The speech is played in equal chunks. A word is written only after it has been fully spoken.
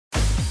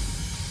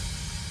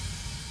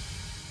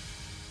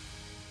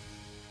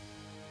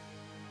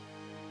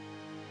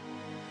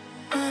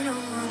I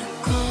don't wanna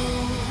go,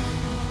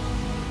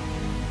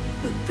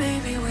 but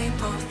baby, we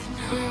both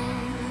know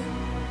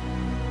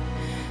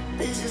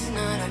this is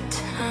not our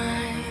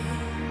time.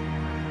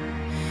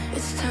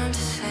 It's time to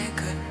say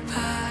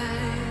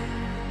goodbye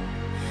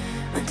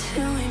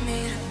until we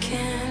meet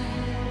again.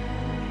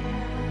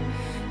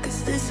 'Cause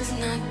this is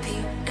not the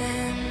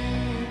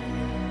end.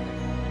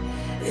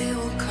 It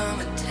will come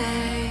a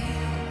day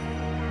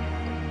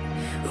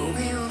when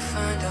we will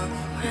find our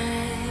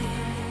way.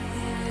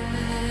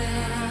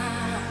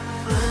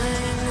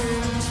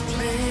 Violins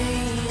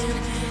playing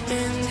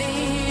and the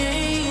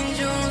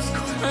angels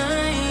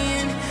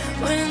crying.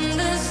 When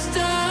the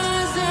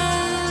stars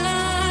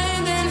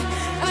align, then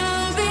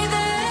I'll be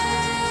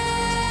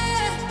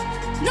there.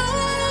 No,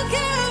 I don't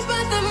care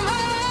about them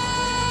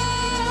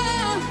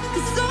all,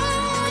 'cause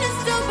someone is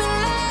still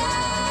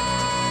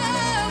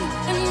alive.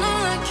 And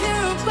all I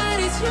care about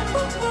is you.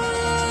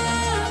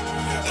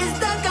 It's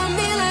stuck on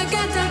me like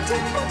a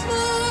tattoo.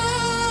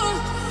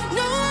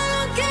 No, I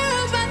don't care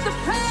about the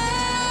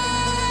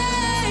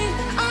pain.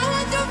 I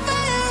want the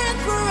fire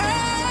and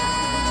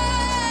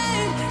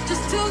rain,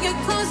 just to get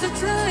closer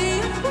to you.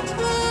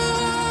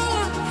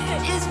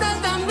 It's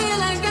stuck on me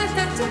like a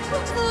tattoo.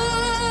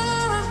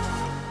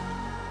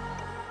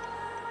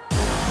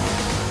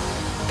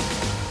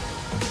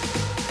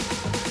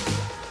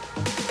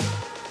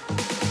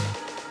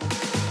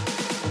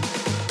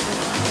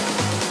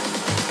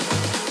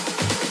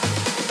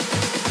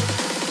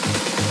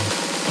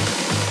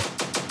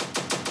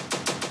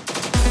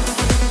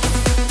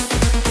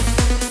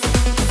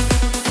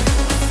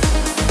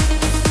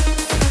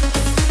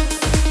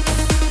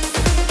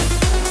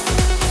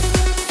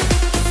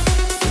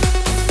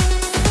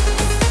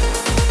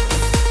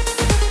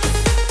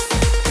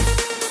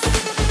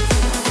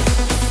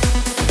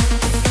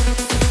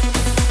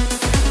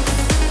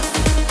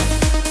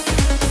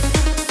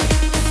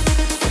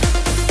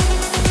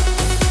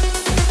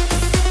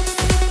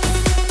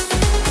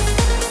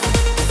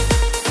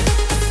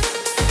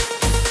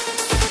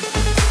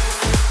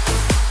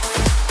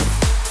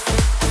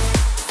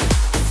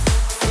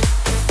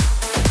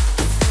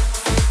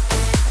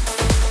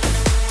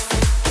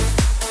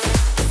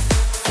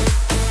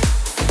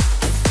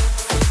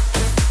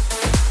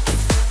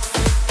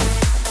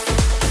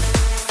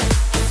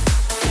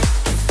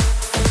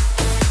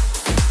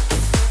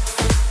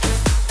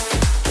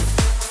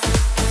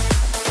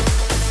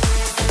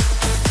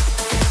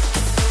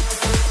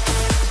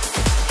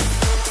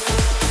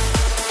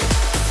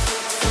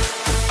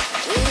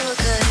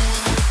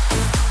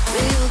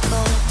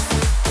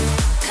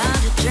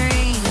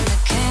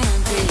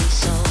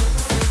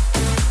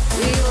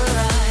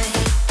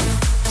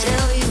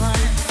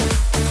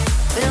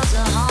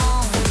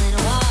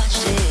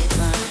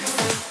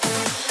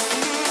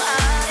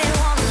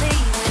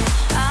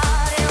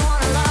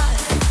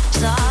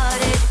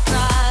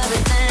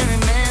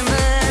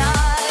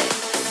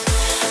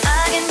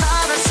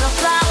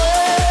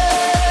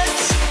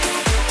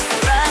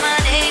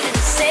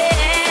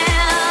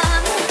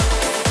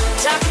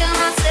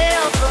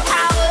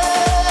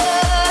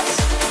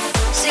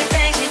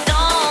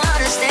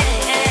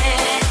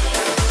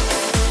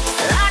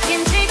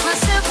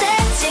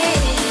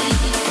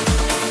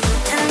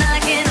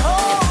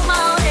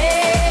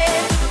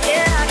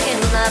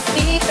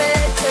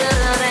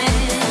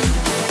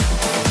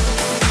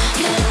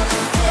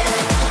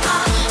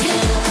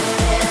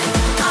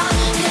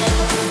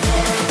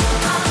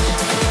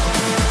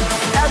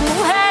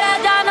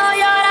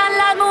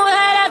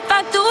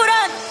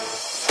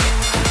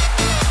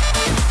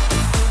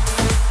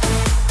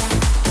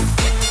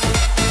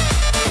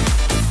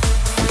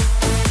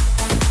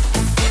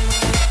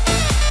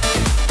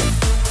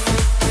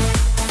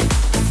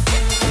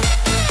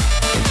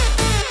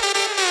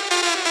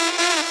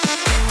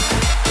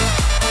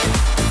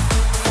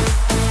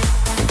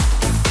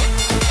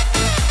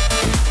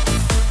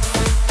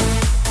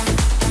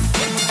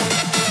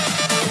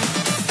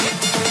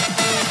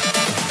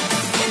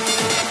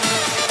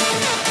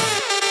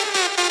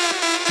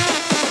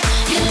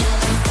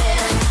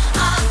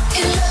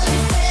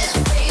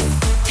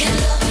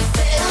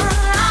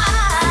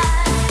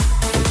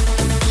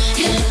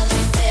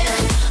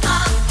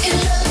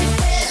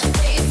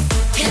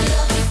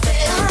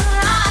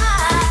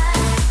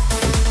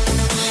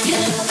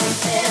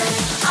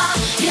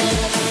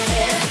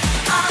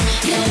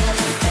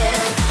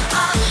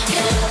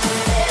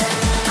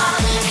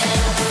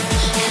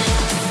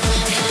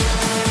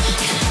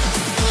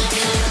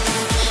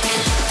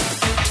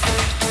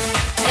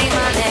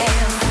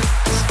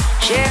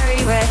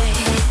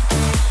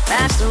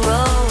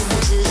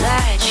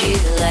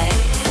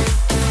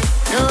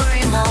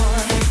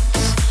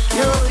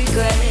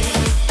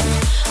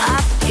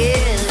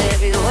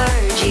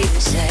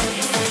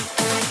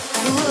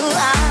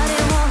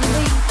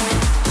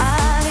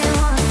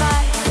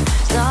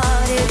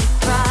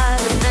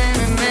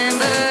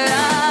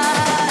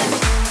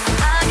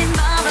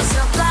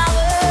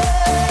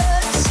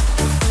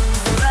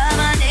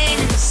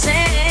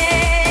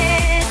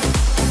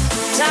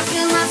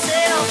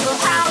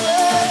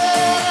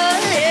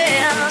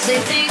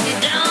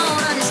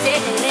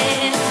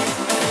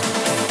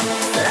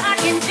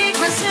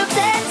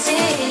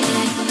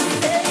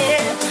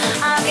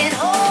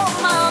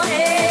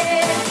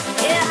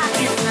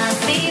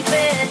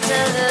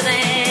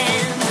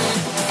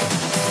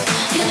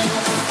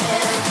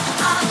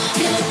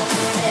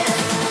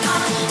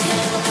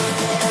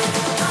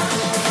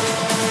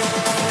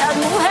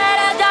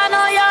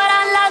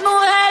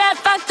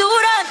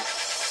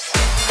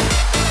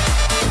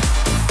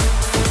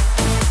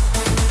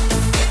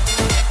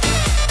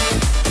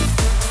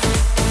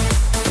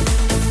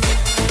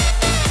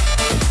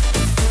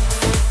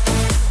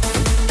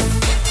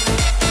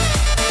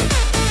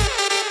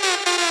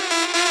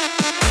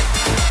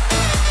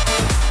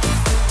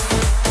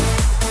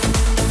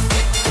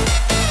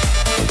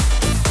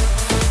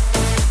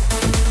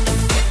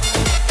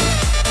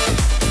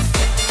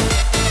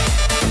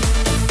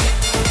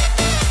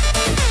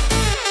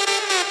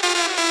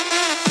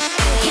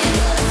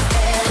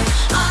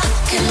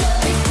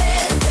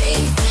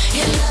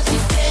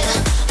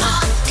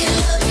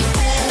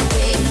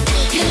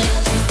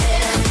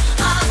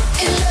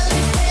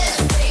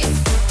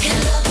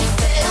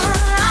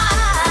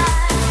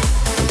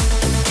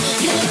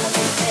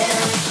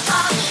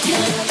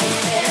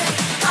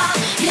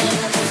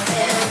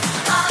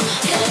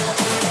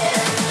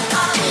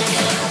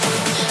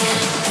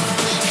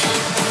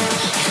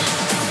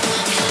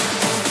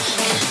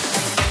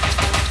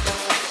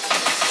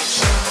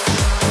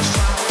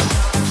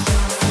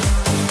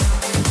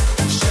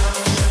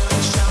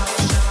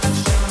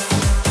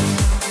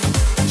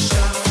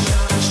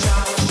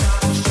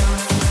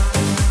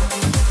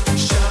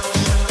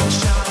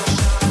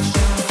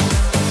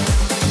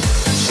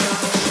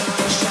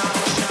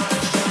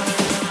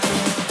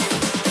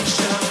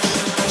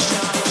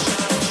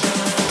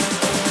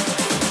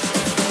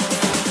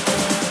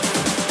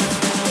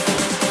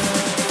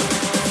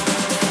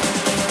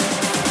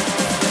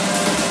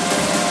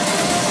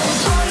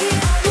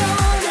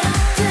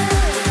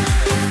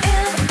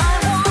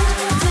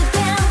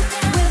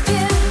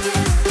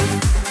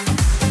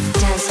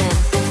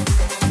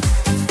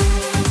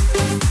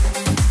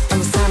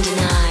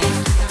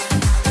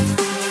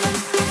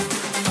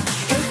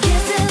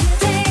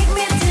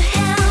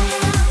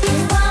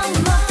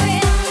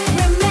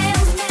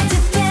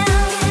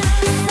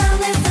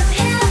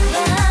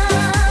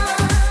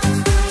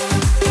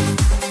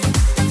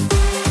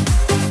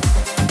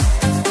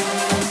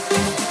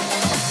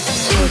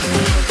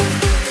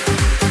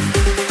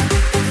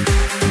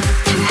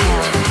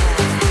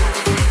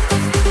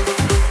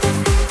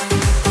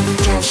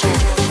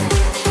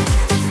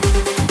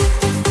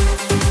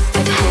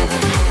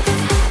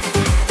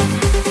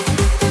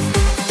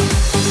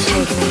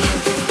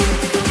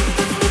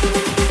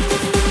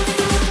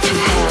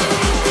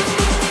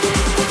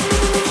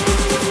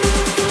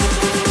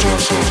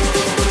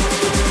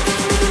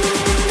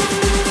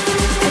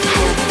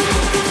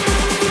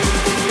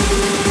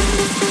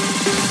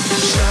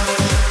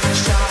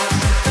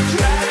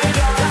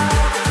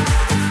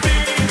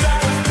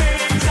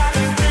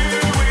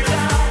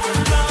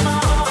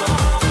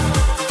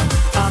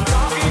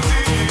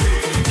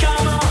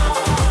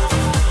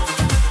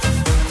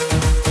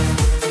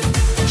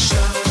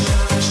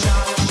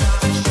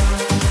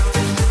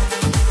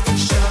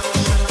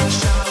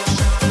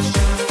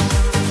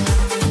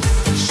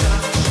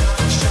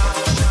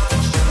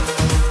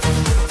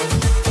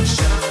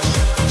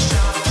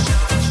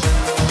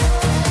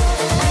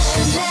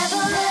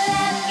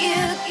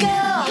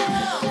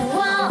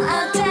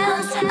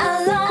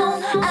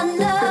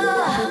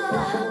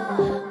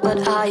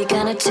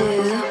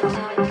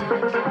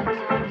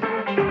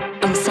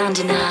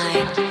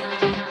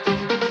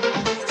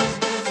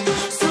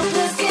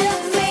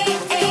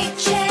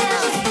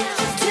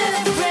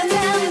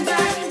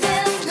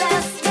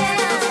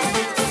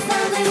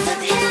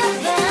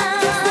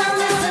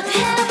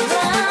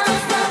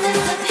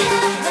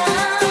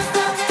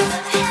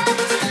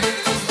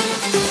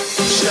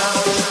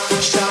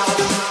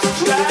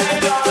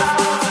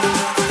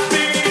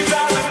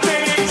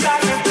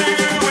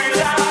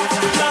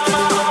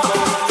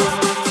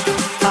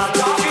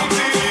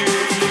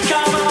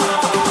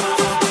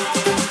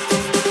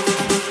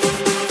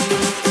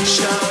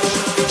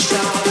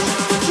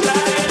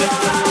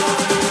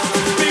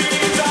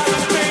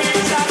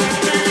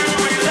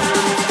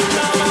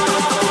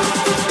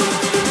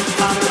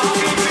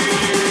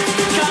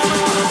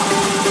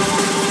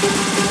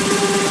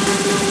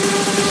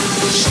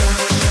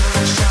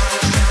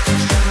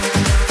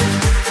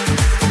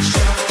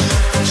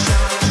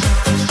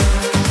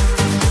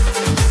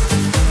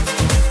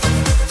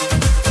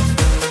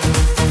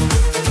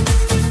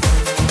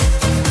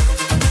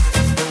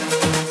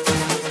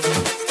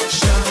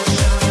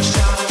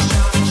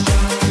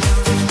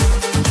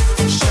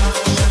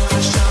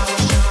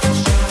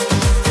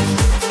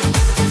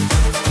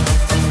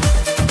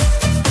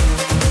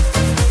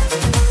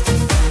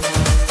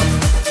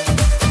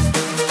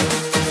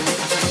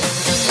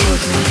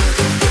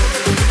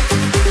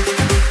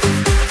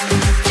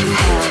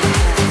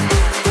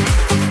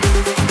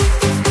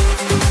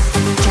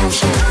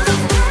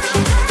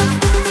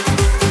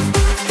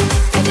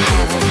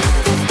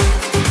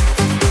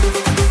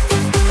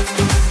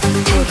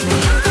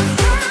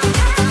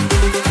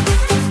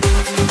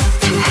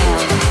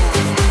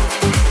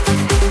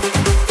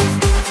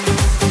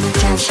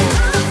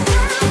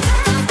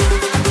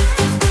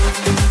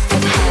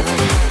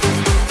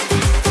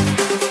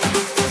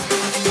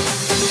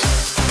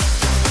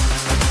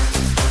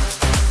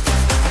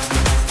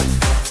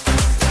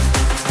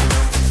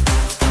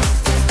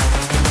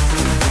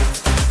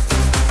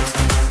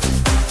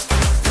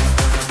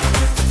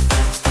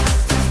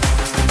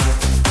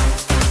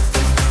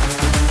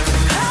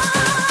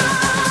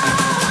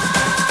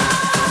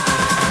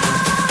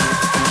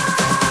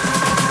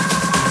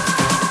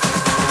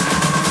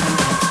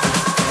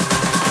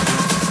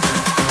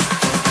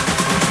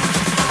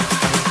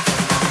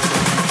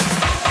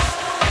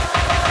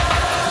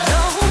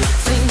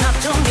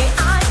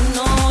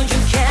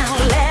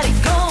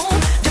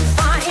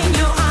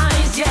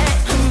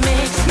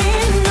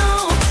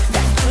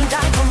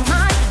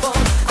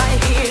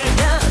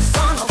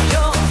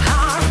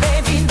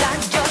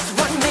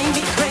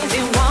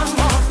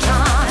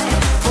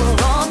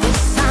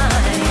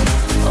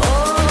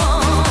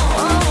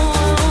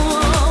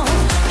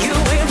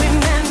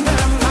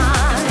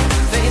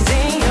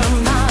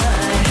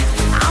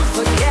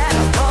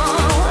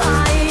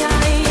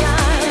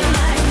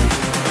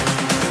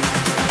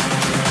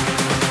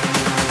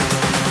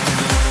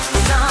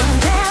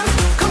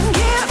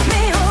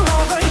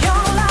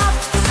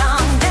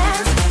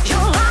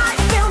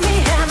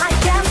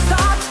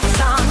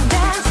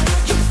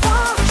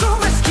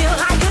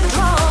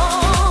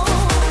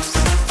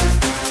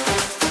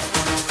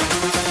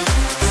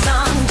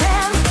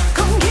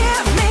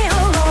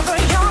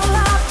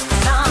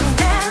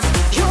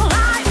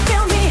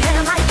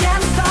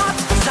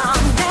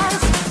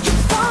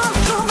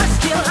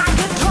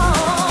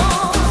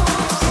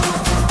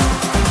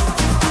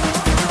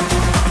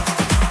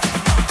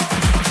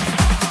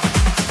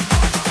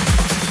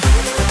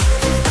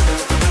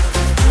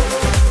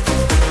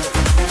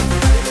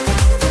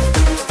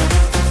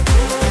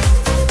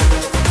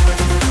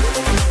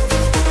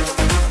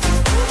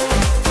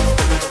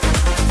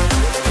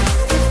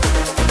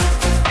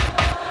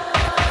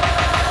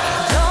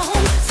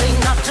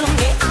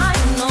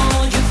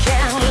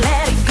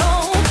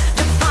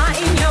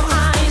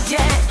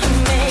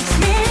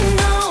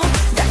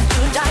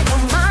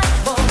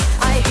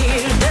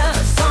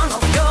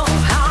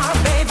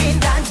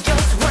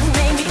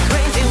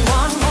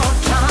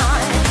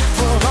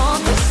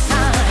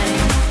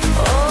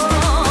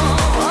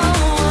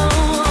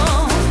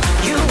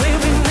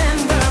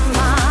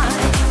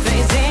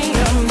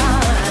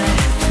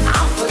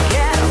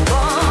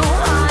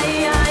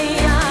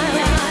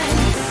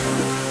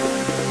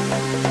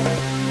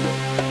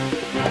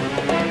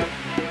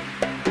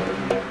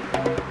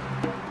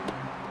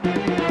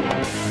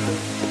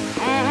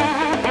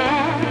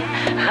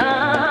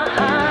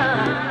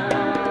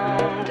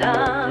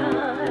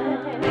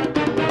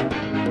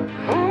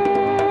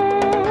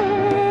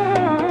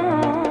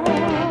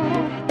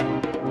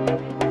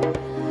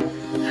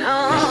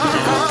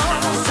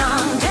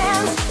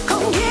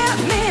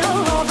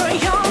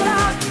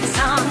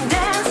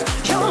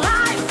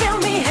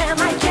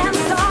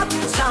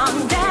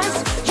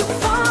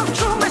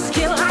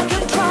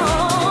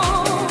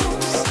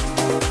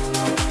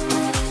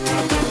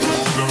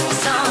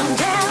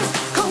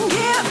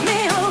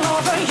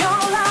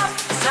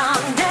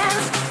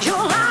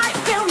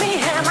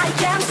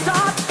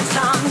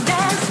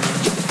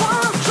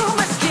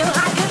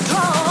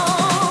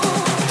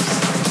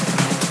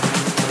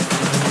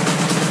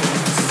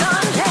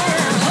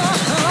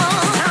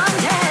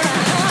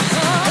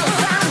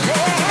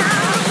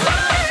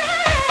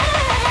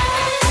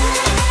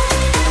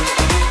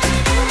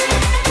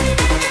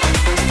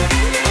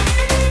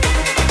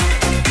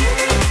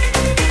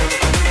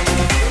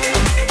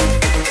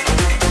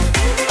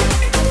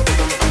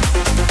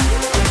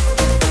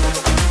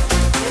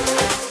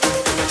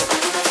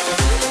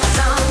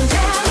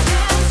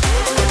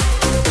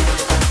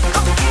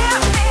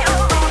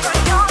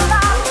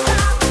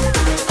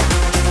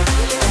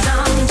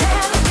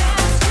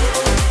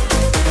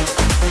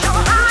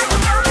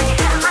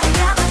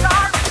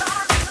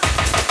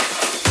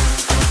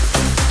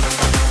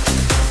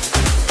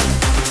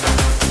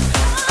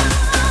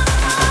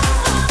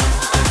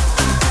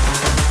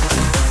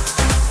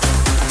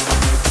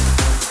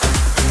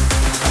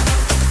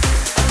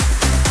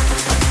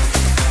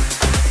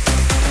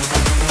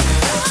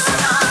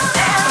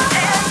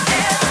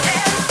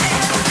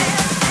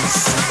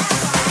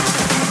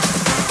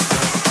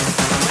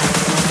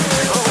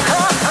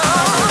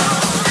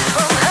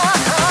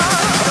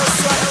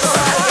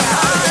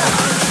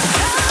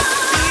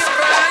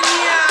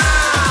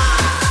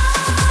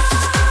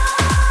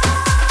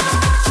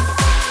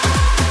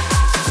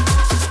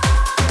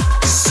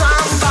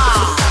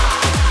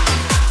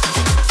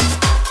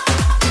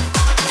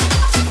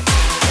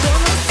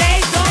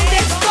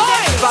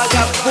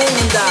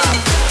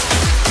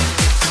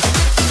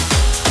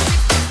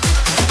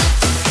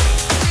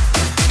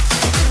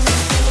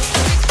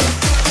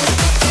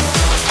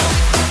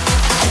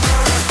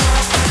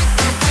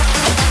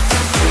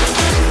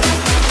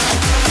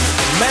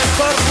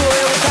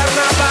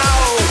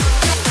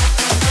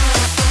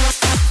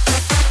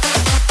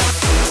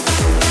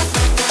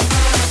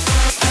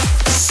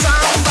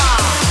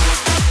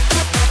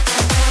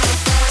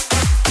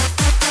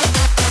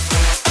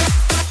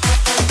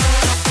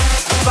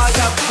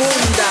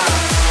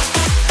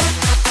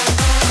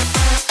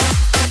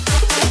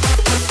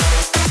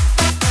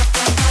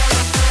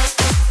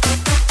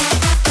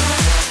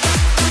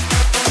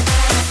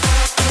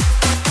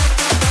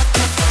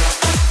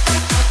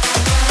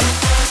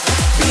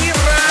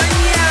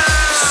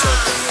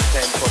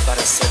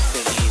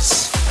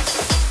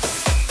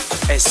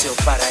 seu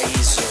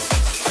paraíso,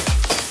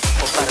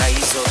 o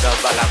paraíso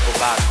do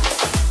Balacobaco.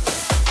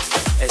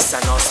 Essa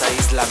nossa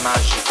isla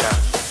mágica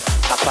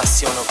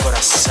apaixona o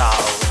coração.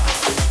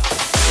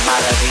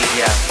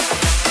 Maravilha,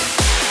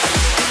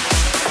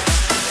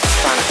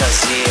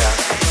 fantasia,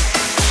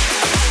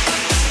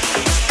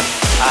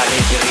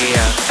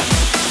 alegria,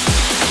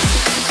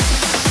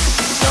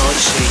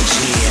 noite e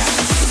dia.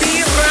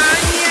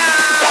 Piranha!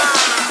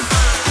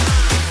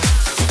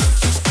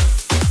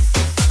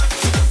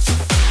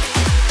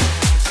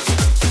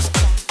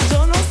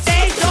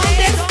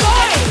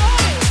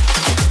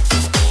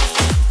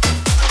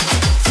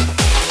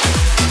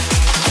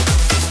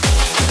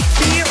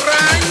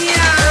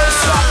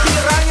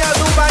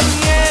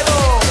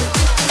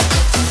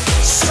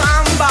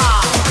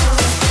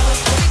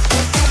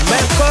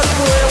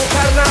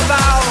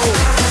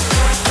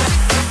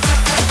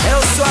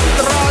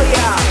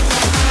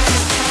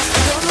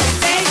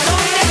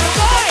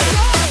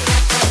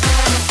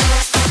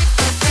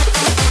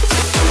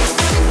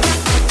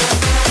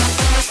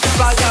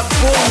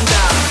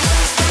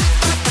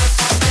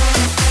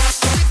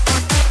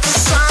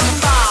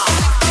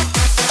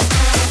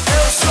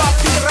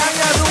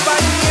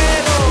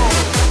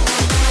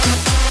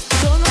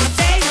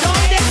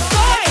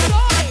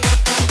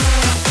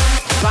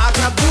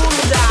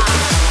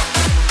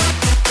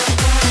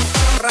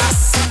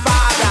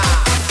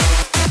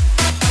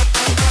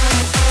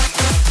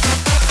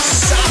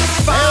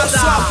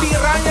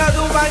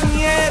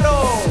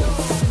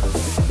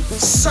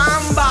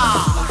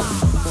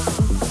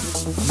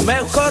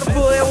 Meu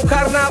corpo é um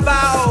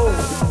carnaval.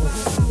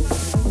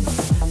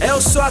 Eu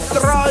sou a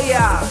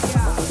Troia.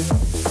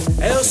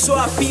 Eu sou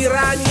a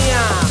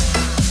piranha.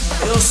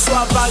 Eu sou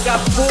a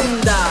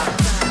vagabunda.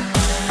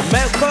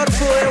 Meu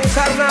corpo é um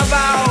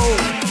carnaval.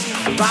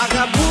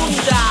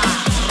 Vagabunda,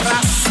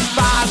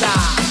 raspada,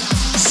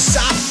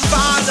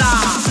 safada,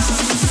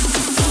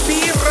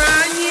 piranha.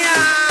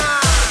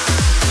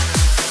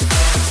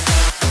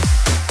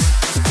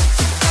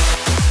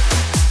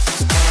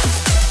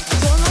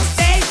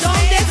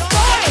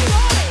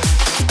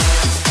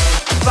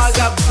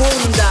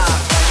 Vagabunda,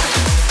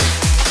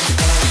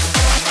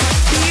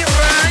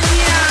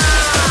 piranha.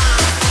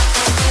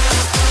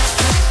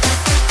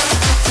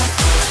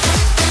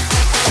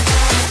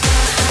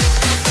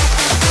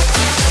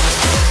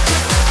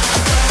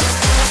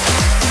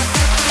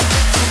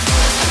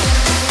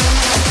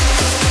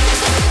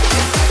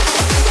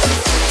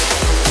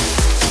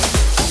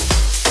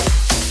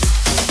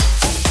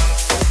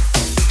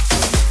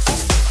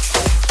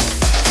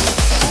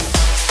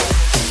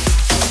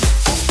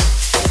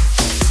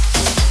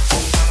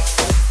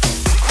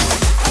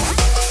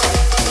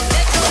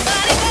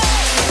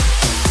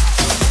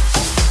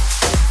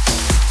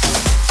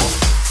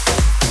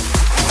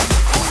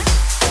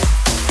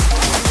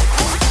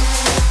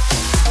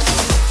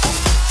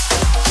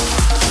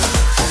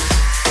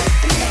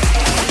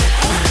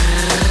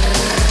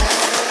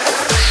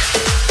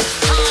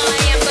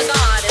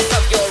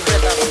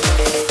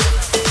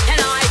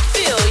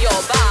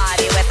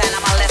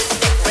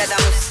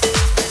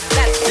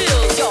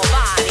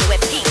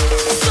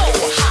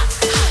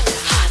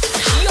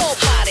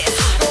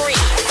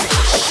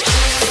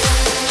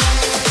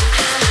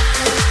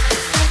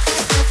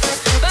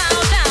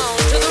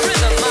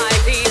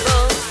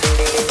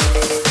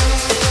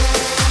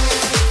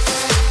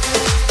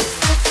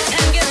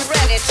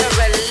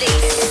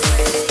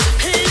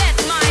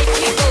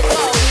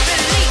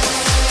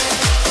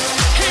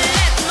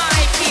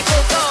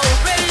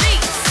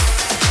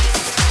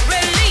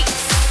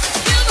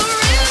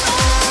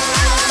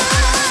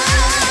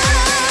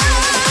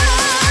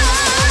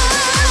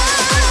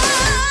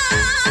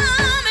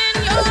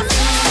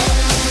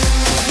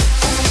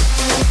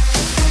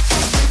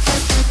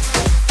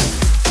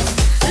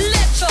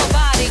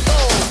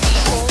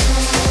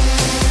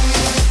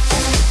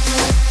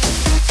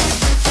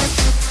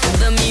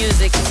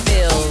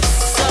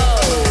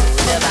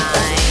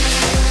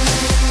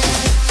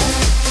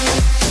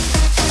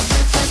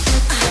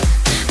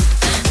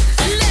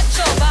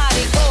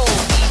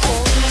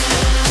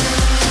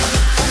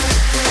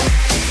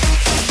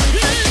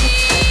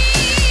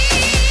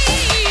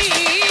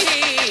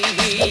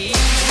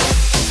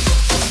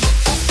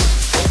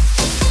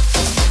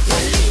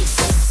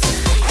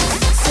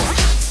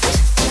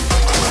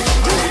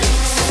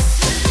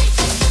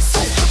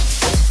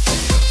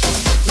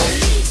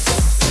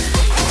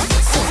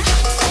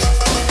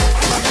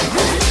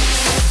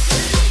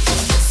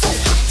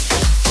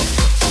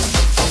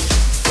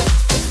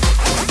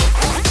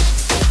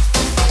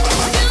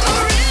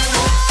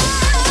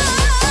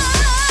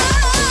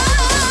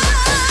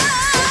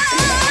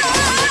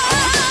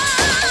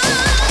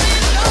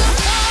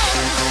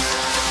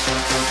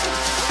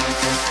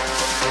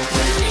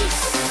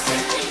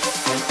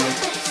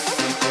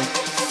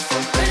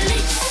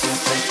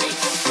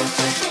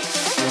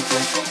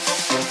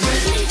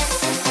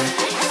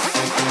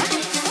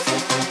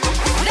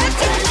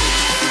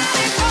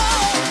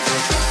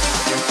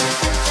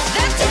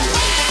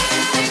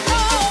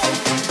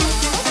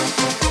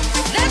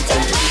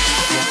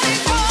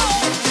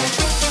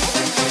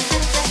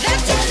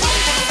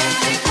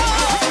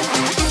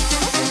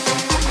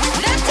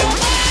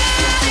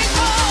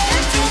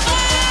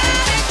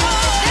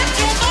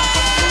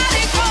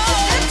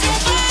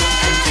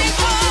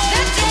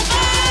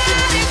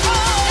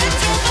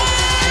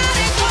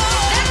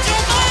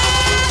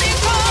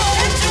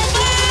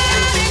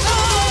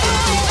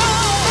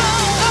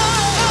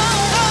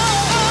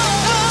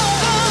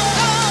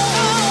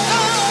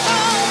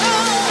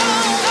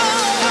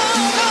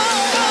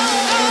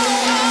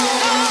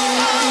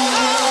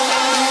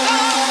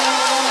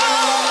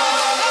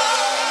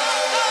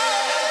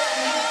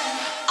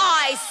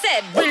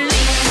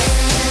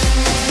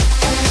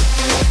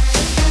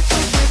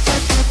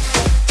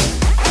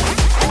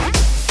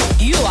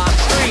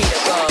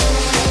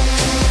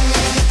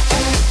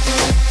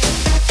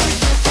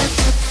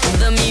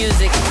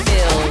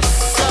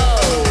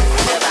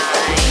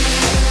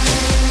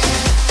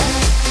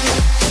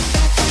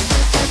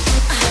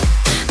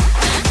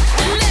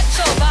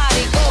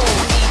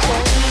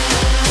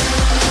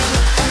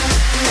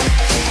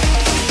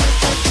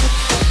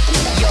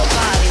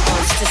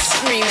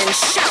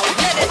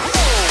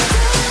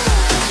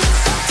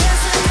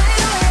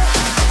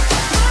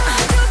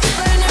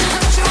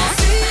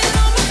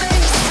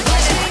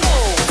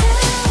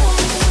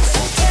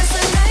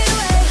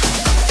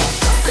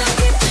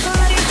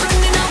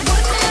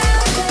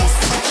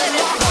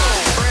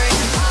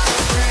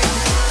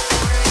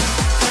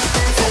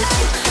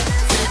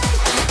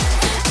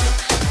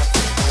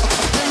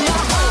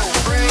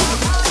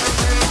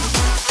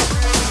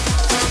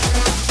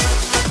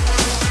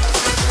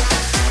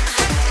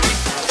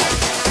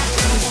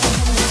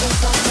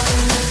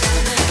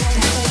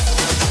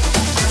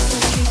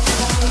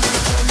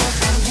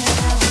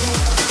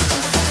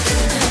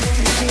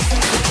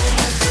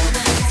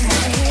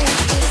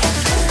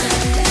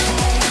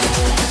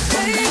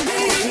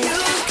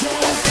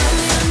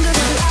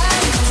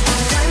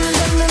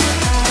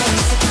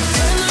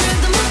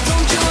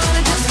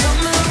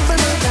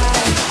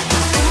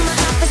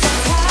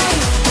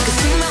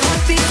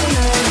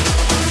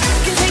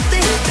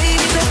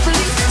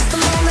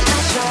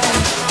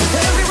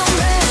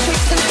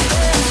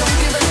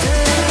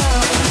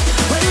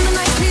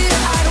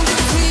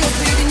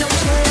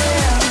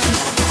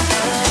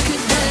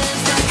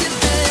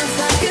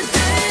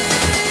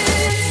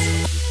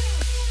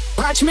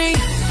 Watch me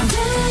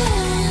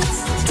dance,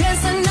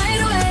 dance the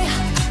night away.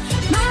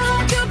 My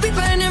heart could be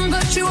burning,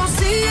 but you won't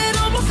see it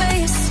on my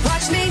face.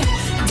 Watch me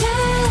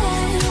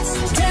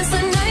dance, dance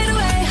the night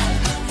away.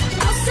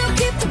 I'll still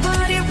keep the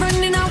party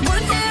running. I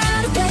won't get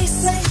out of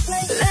place.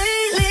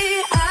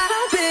 Lately,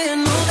 I've been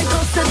moving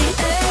close to the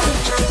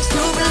edge.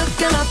 Stupid look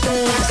in my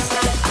face.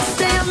 I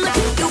stay up like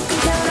you can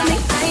count on me.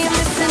 I ain't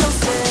missing no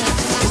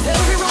steps.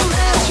 Every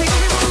romance trick,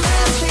 every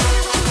romance trick,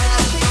 every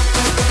romance trick.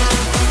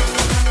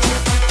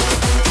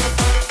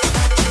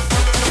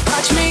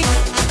 Watch me,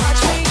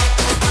 watch me,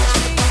 watch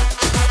me.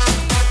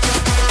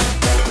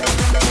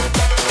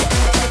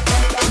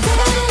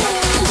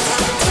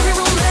 Dance, every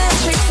romance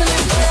trick in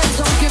your head.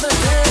 Don't give a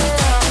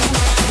damn.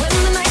 When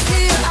the night's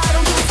here, I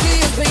don't give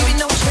tears, baby,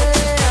 no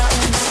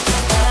chance.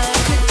 I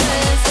could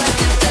dance, I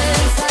could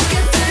dance, I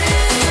could dance.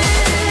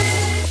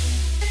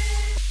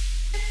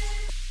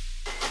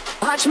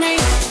 Watch me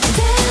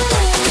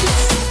dance,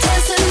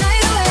 dance the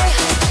night away.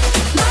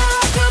 My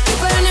heart could be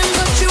burning,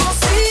 but you won't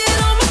see it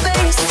on my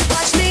face.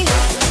 Watch me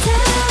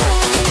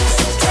dance,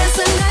 dance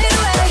the night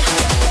away.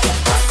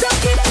 I'll still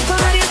keep the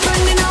party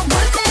burning. I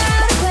won't get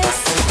out of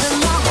place. When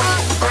my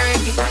heart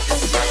breaks,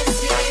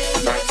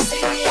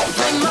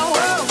 when my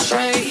world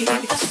shakes,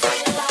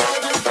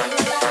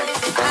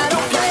 I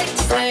don't play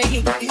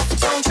safe.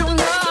 Don't you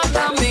know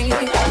about me?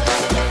 I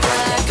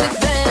could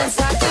dance,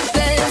 I could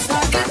dance,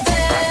 I could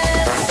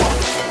dance.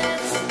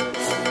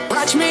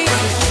 Watch me.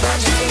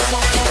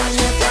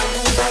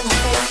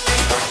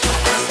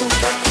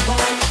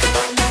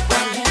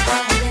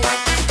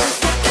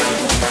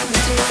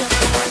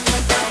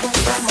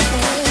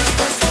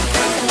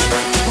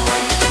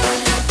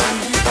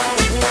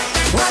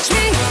 Watch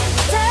me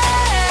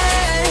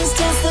dance,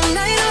 dance the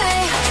night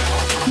away.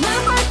 My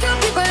heart could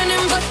be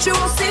burning, but you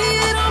won't see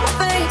it on my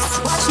face.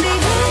 Watch me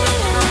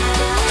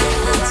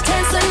dance,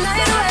 dance the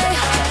night away.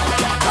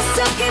 I'll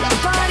still keep the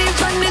party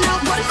running. I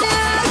won't get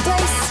out of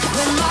place.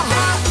 When my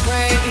heart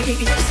breaks,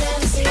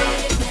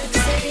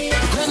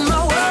 when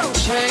my world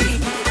shakes,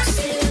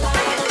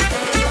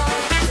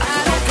 I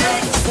don't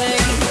play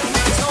safe.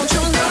 Don't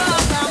you know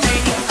about me?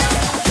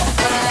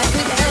 I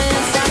could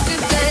dance, I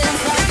could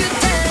dance, I could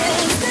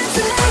dance. Dance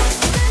tonight.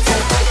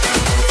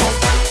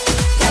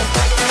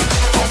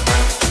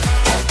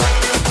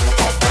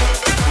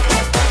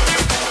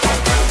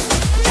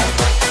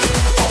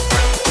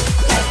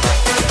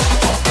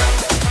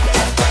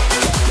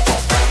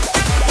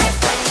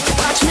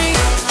 Watch me.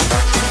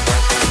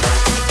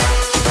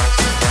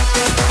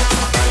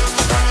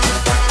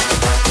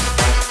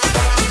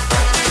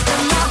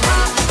 When my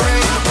heart breaks.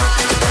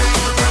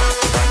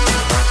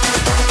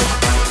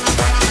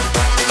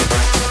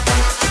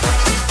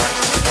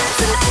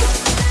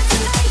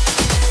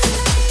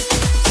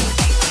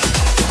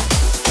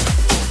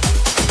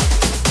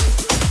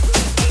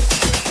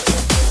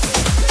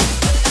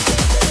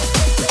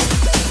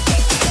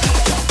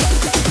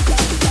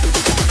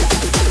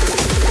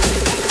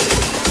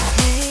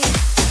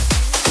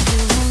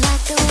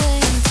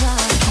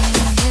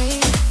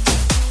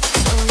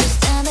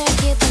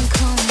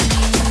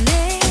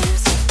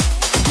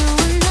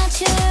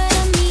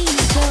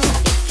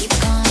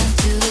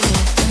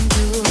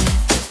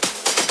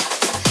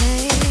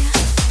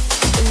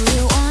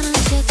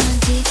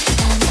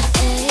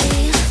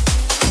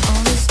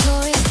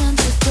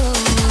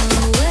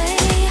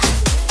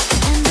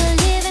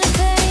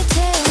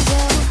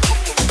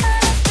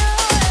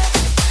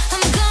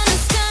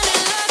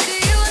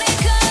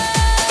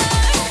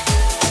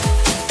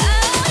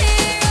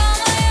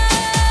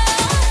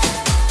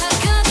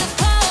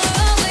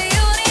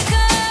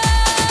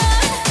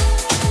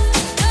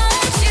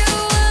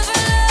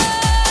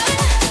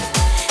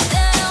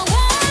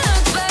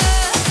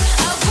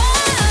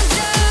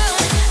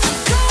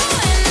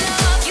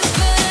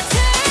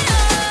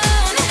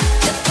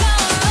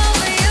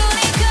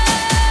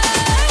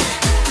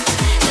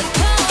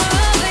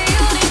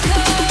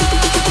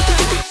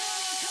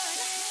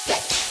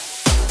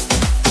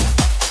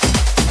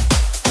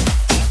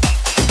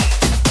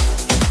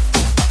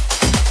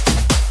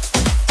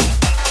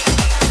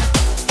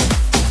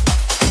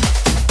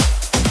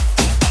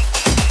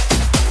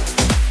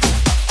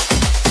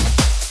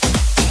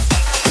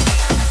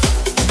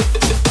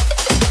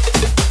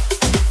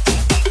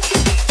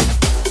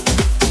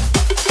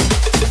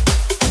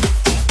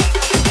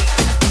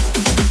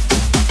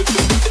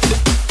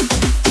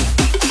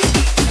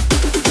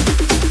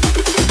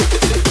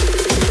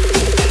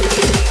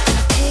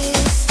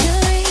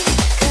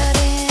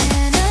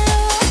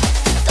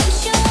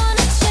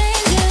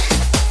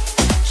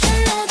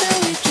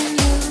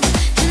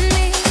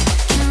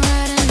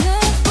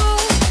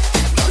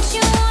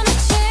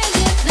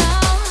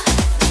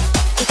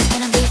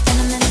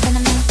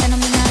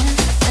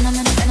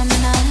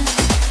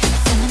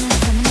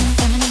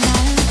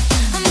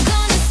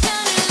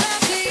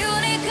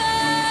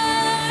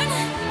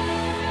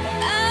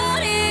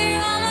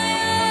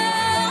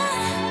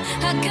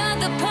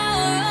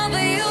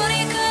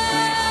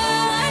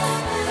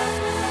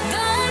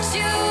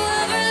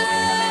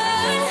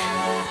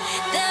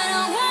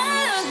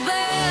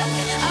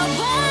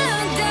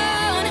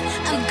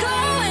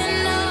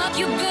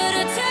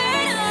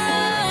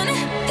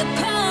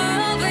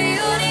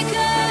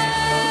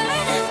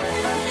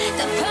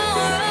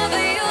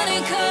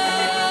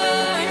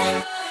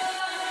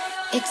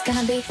 It's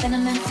gonna be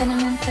phenomenal. It's gonna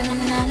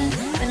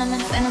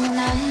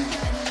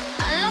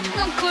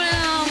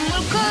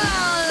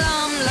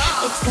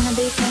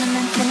be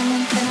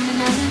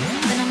phenomenal.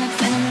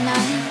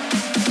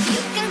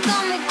 You can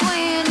call me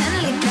queen and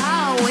leave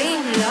away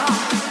law.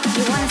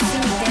 You wanna see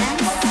me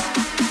dance?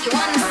 You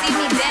wanna see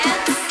me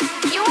dance?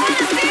 You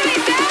wanna see me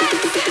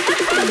dance?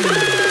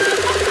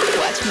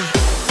 Watch me.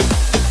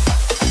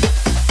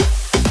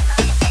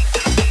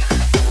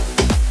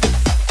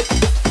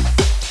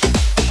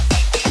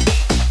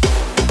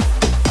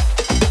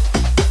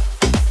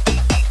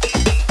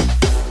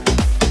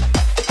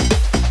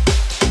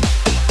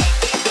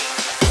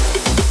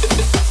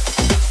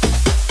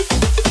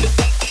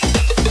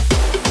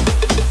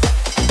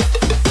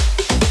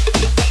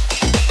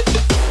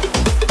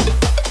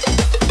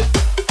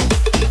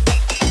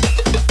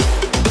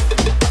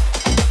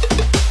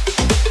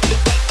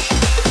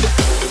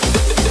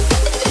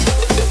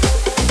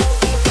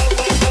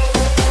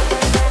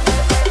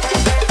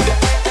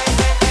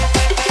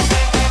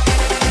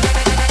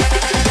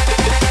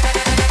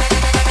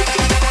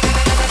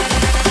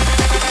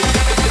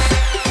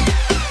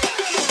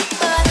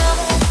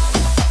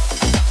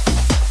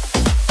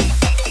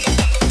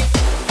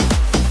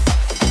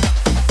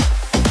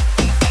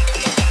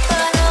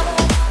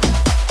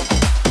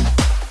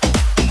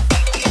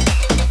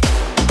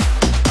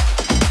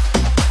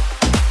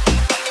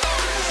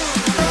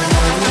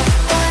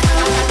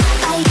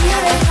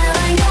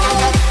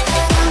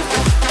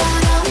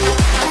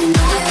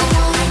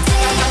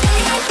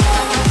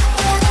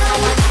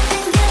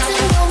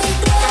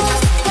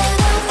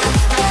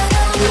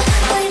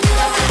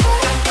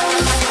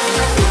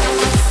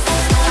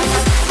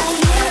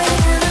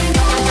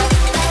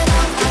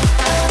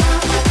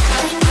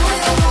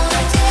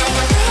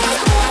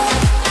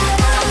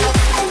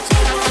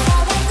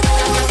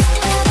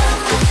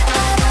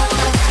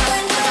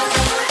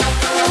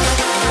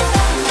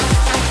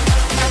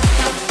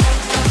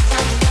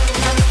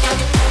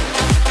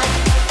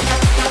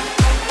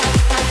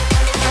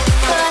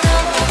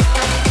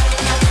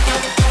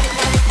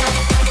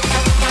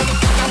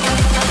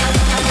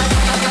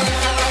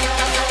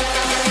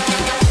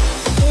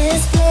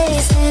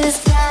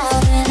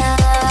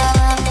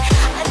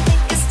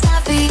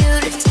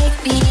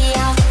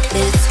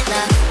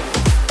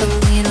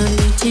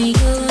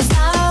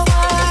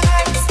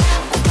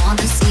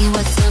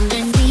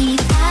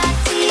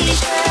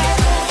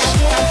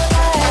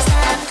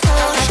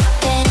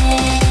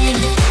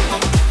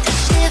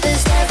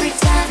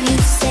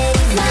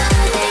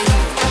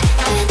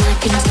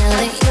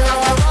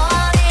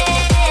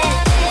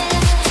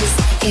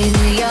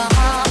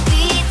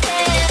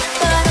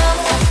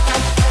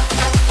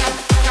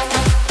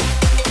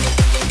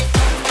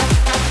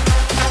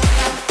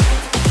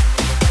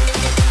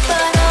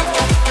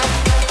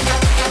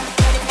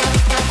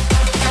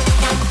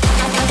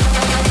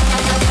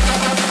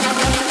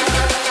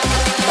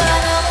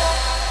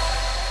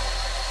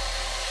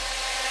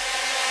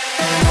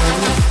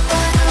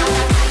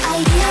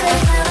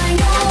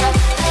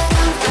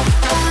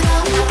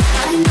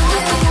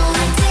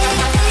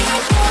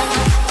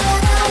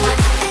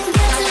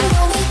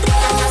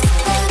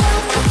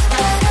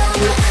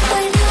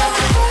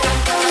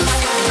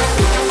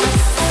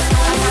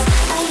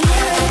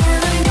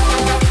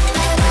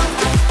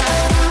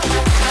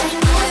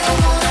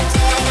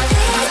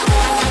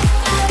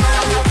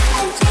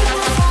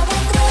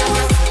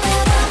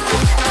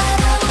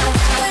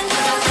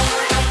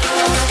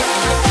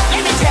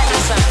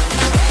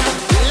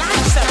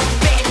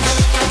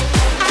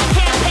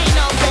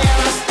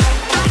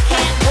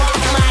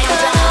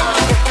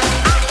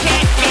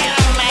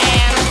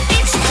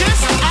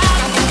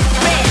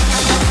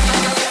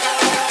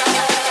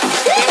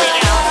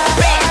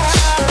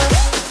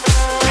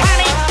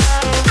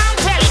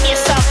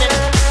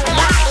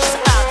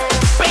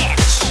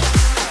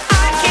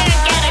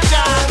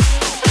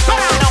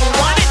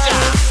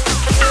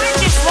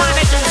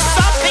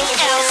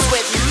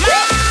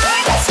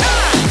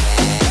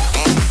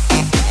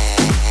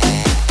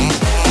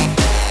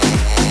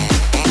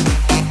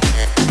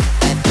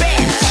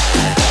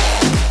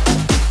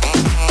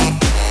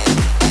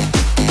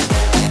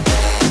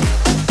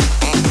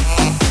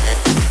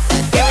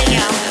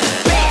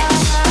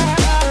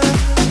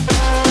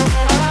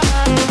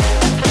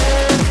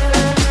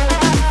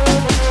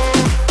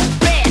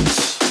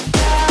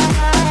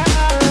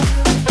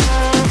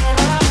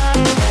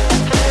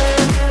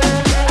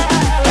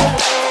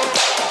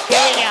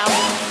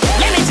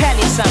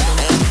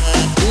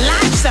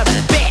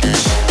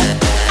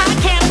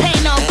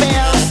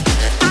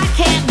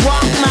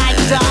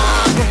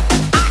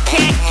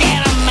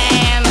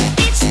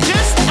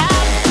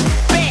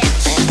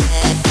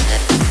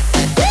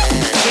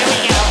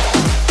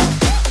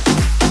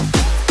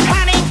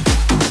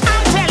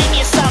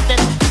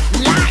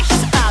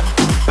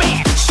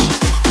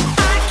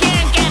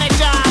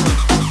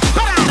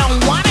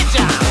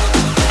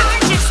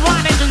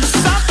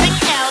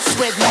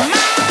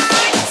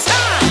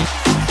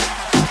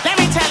 Let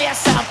me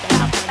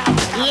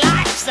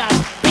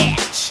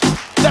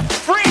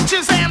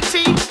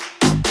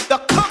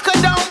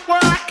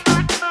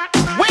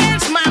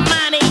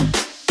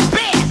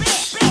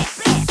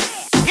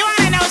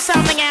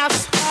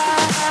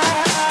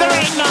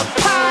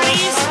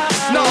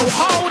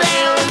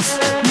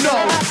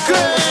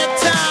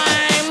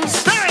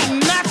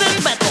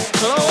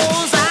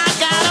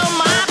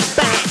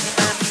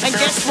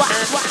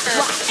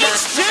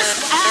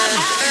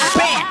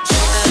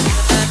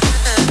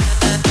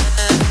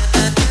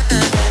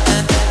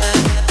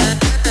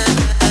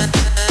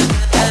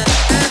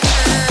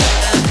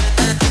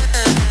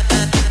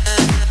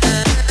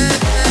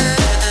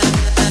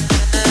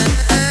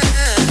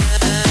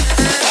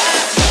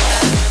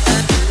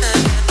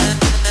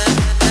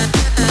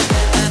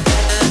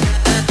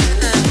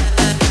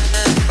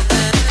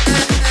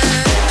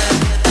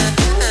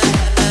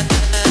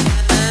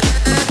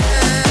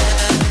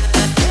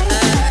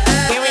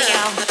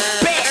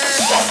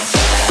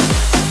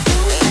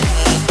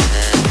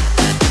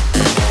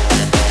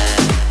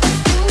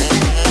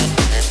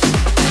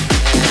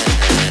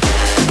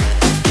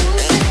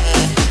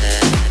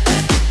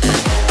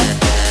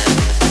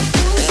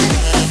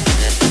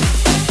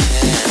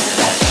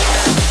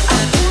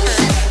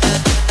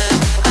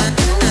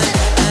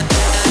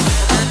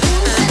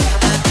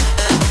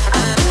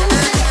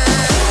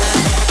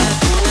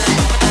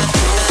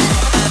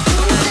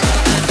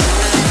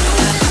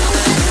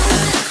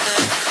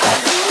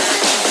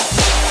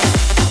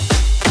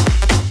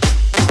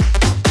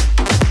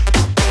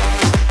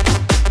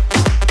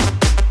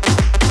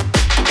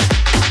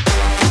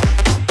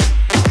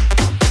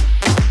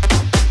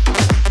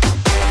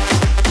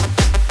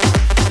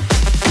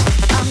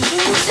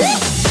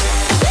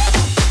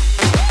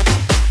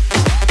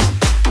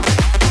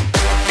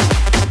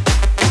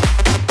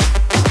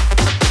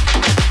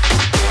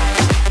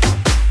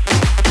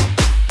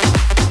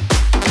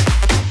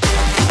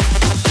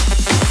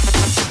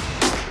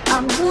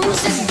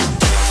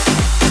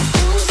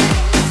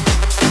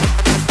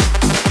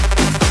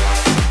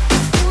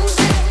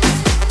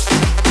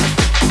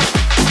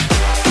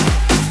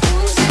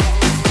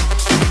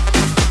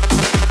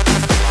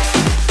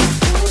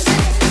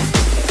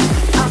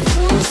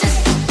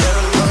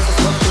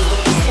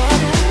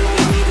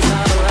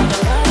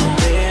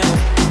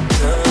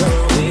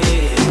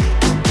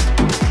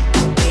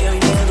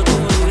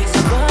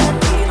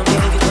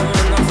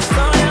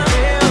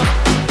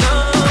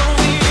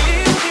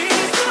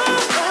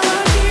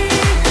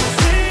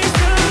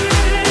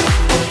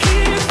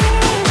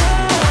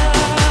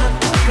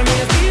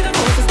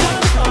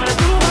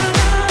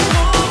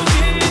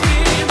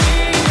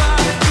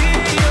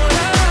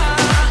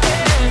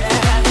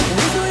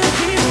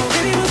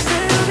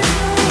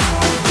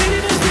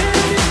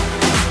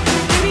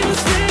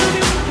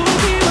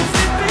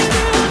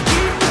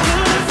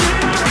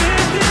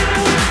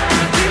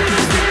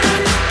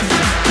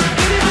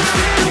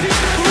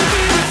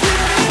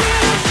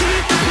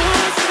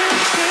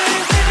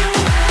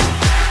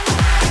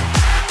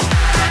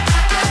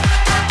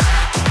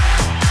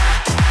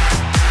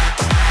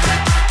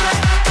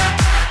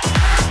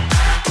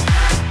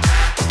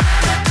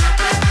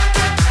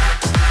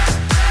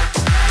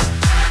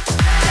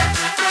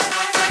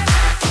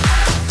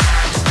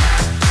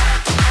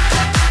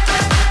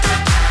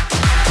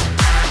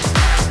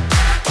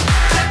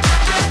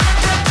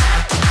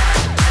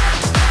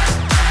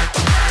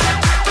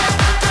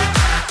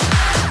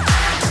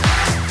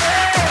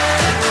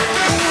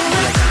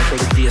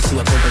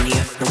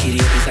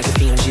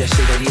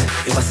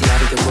Eu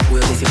passeava em teu corpo,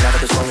 eu decifrava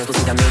teus sonhos,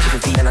 lucidamente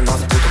vivia na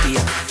nossa utopia.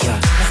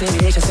 Você me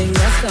deixa sem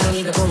graça,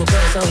 liga como o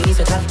coração e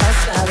isso é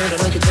trapaça. Lembra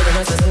a noite toda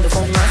nós fazendo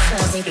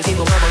fumaça. Sempre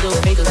fico mal quando o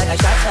efeito da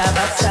cachaça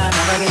passa.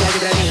 Não vai ganhar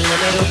pra mim, não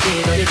quero o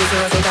fim. Não é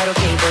difícil aceitar o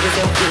fim, pode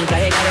ser o fim.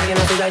 Carregar a minha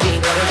nosso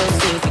jardim, claro eu não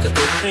sim, fica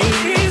tudo bem.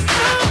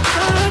 Está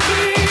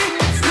aqui,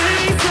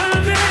 sem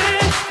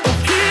saber o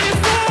que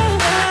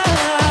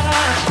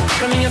falar.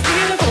 Pra minha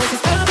vida você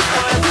está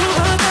fora do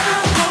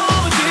radar.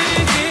 Onde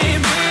de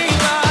mim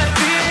vai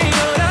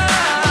piorar.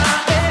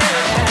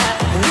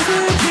 Por isso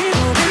eu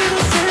digo, baby,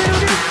 você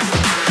ouviu.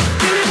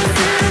 Baby,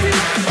 você ouviu.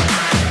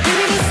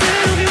 Baby, você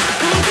ouviu.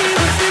 Porque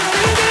você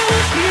perdeu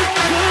o que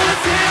você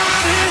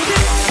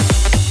perdeu.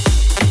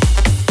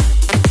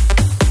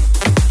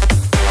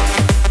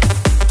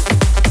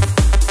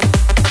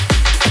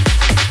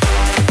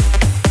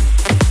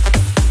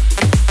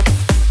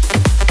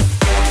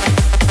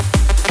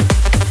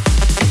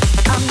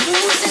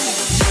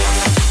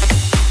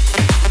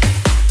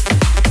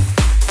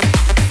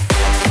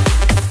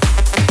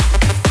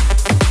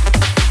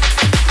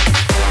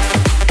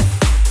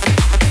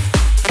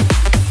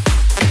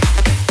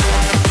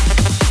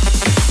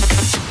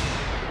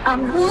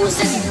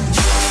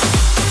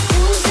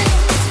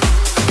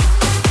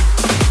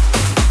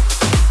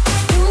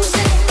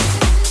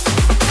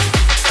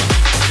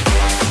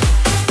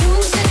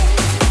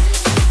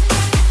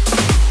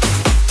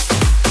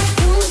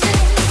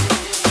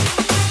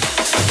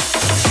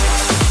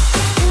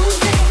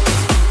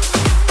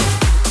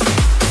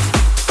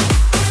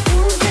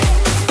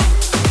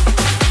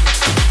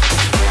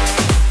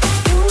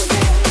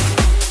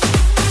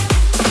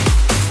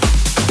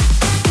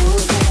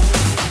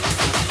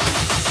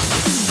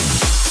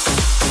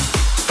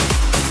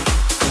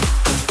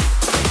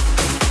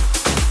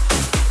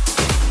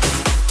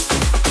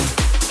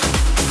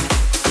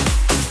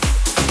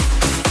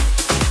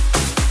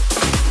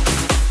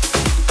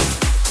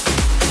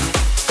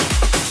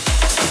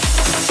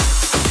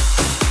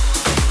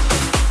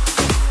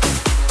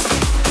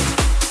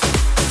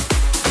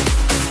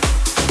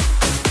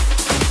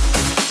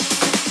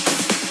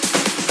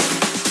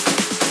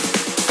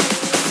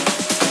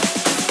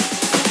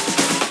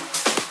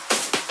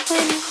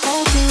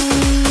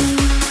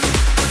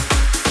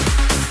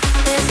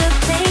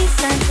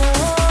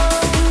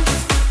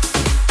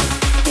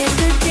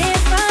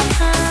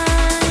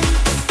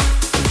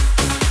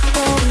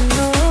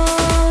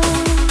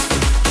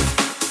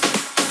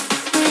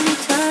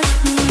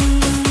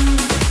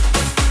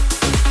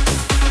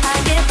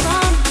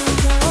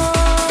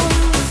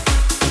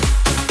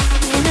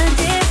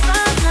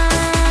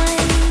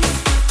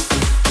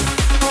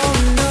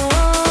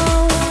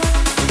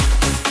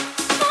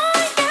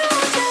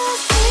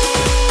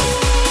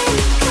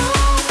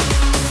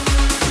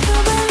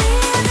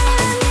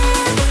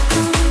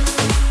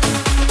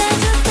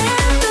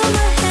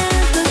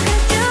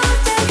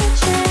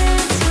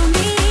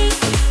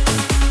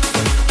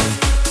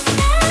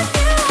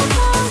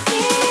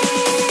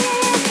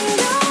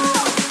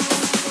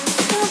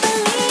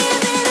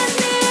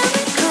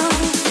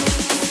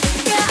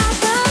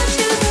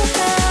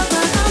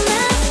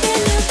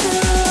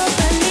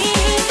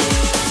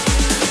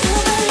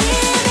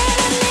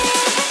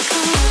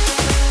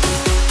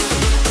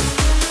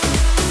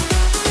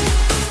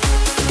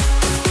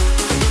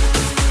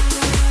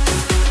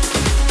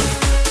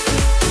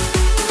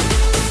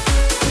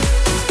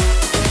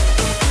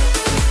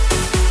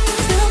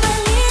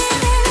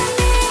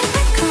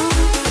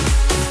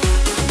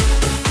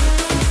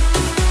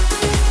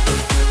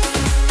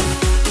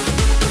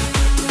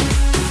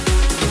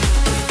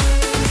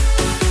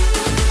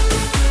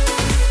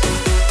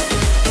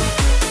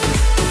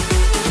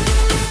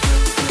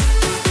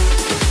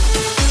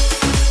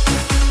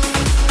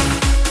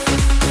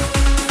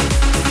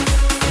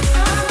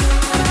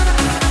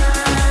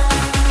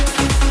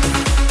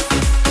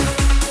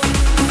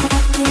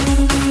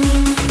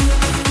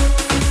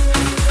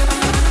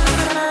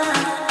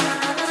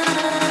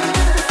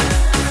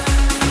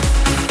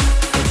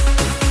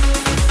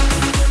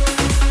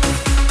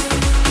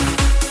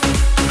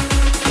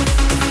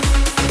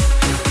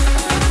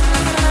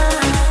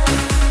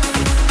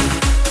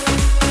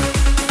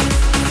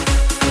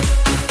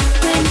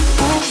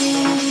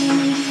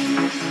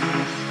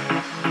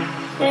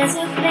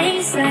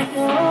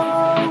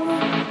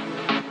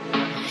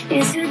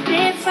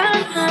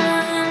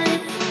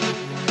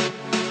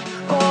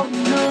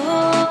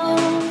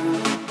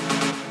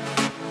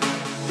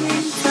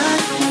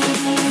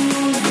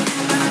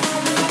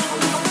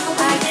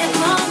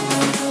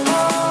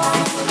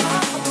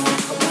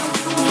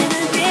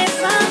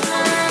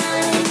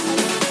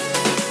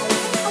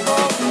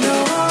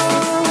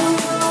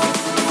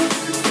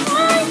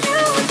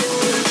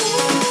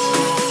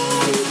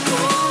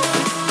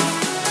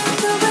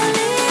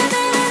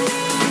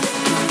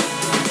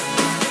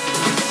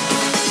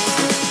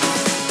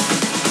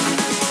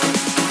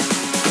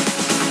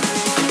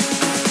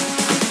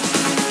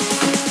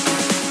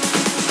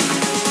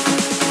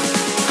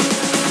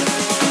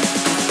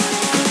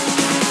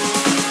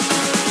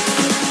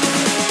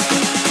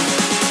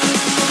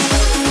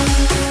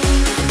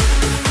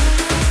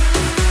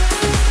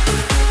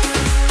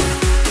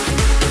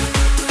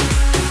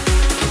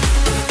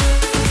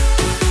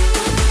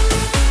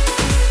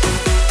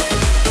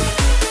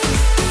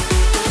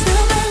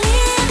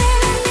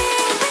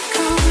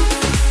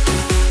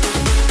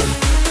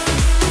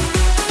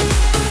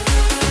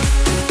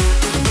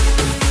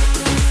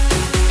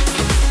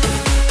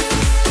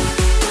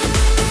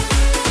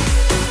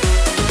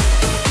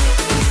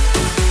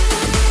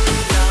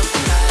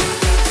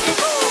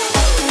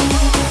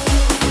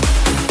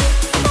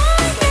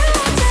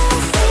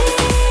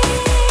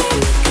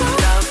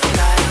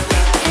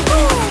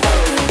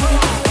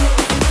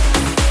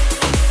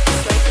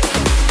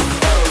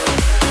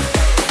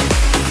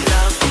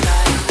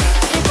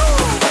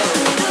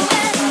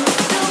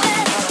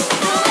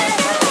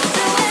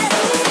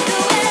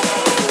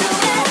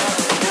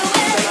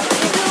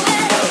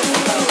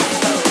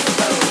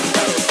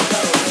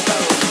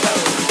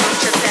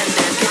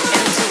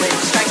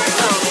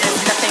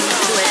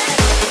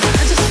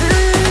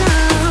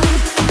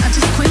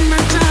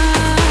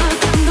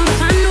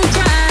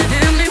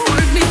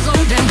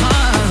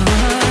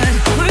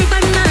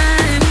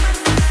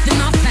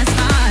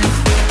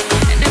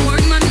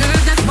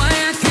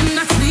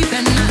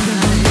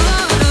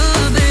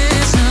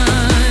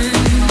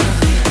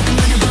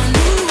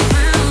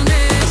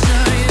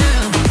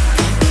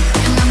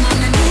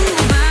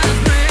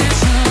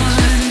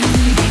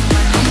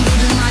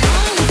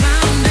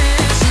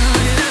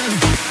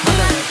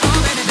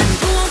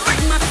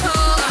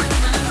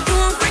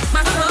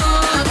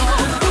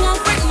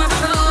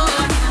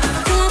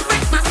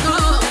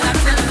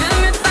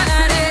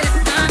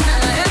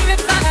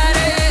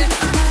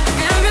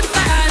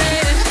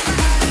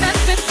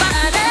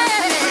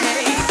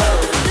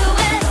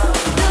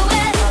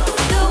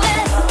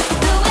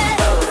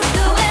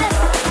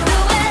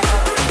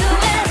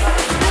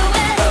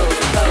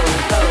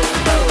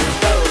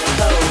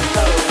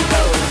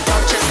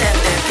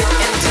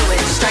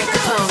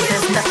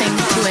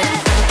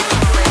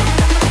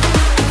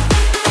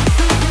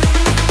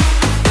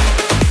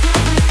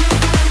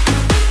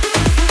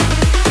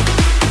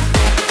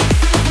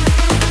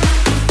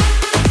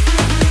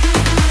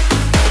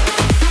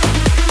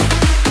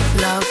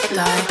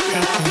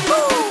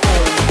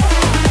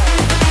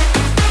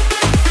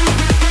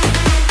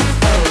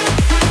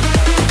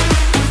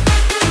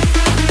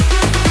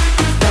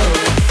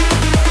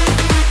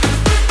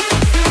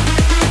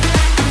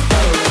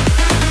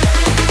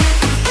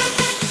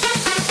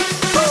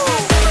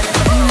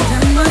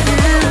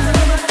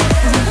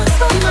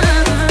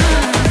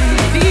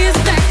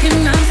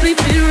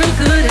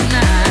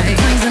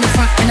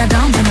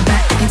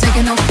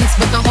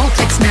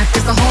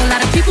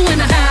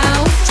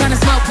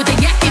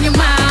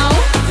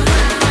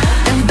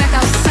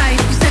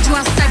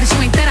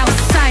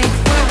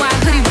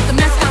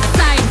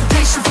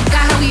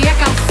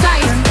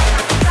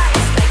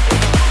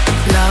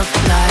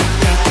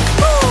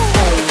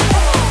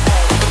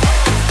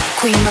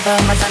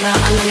 Mata Matana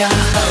Alaya.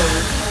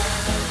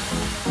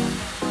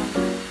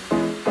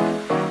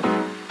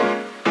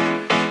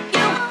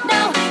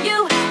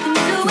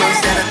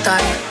 Rosetta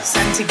Tharpe,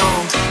 Santi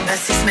Gold,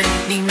 Bessie Smith,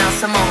 Nina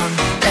Simone,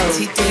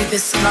 Betty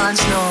Davis,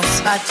 Solange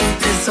Knowles, Batu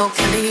Pizzo,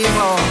 Kelly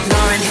Roll,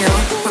 Lauryn Hill,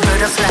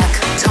 Roberta Flack,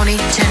 Tony,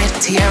 Janet,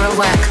 Tierra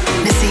Whack,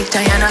 Missy,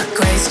 Diana,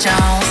 Grace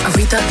Jones,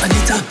 Aretha,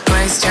 Anita,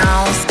 Grace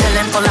Jones,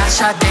 Helen Pola,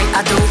 Sade,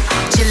 Adu,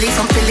 Jilly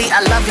from Philly, I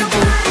love you,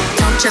 boo.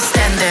 Don't just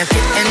stand there,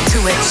 get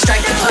into it,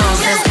 strike the pose,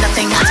 there's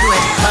nothing to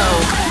it,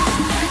 Vogue.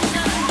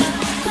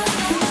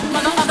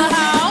 Mother of the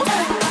house.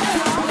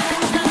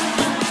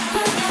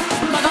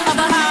 Mother of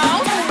the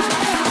house.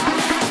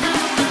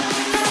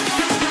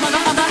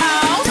 Mother of the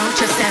house. Don't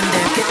just stand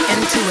there, get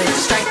into it,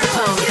 strike the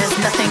pose, there's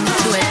nothing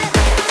to it.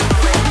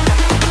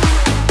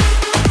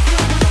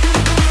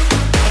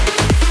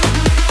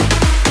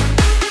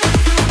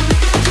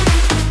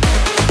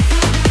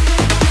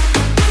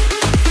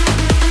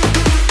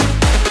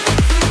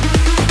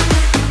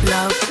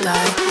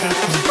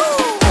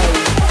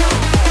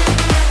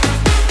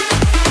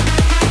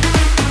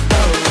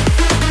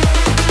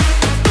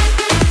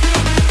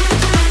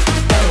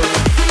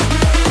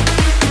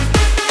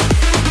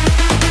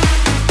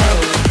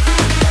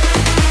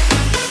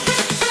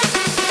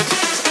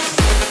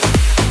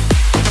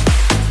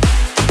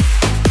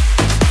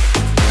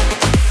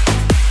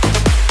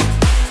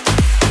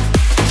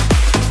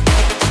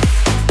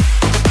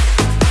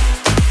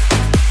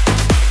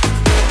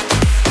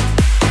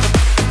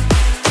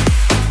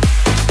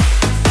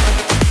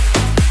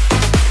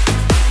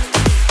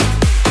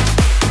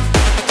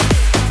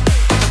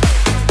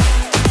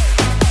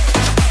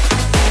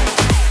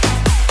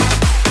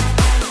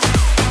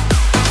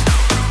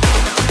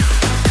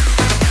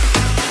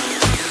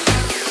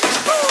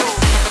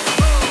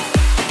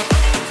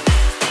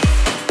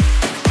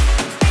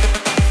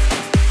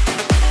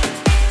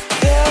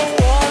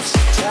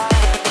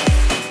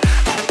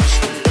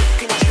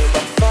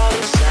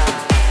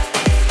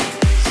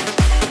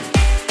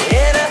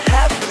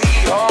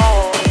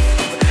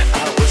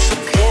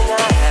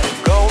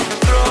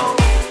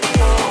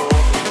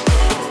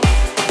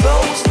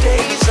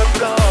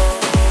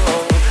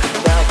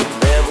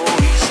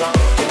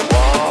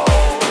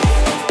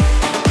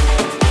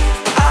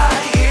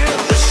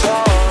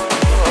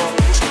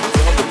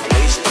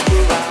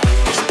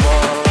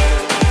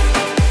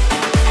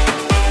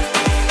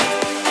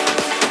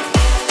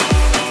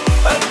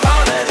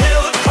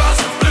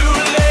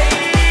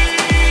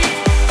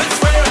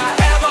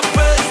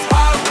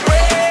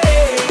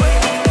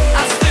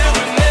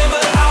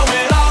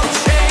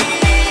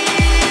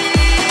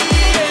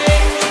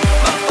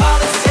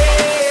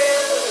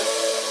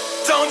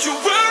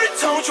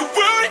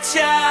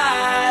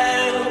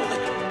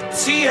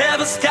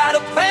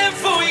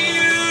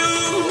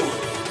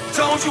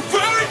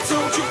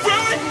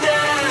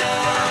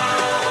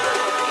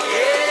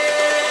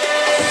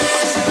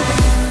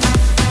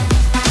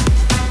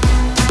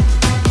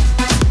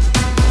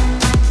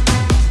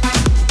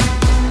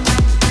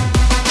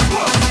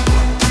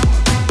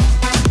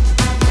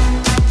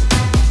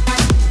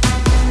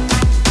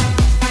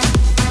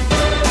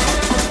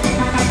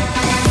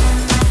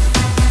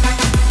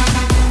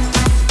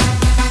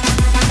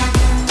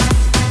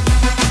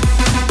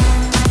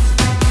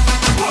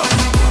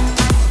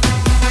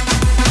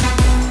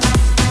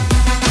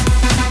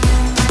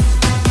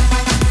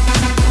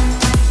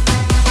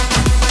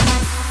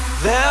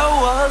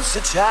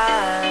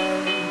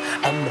 Time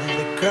I met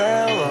a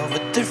girl of a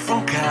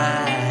different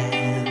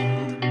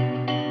kind.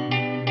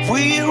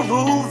 We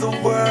rule the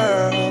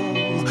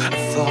world. I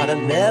thought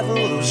I'd never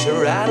lose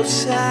her out of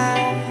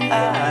sight.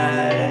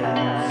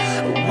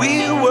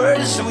 We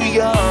were so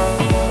young.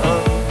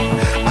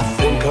 I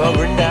think of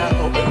her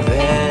now and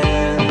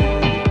then.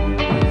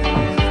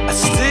 I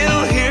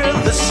still hear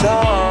the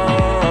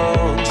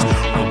songs.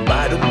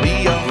 Remind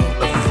me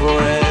of a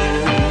friend.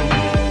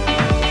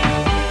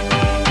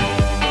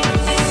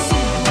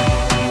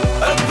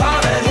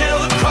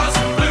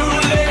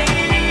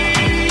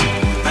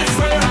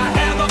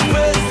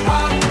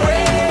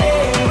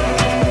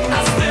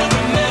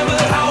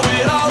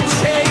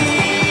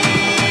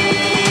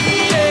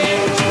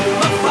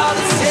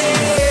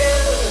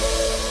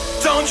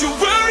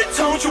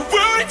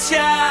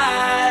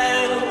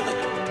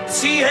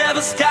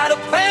 Heaven's got a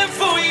plan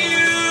for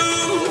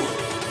you.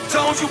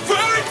 Don't you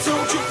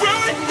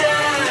worry now.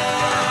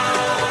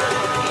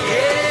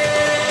 Yeah.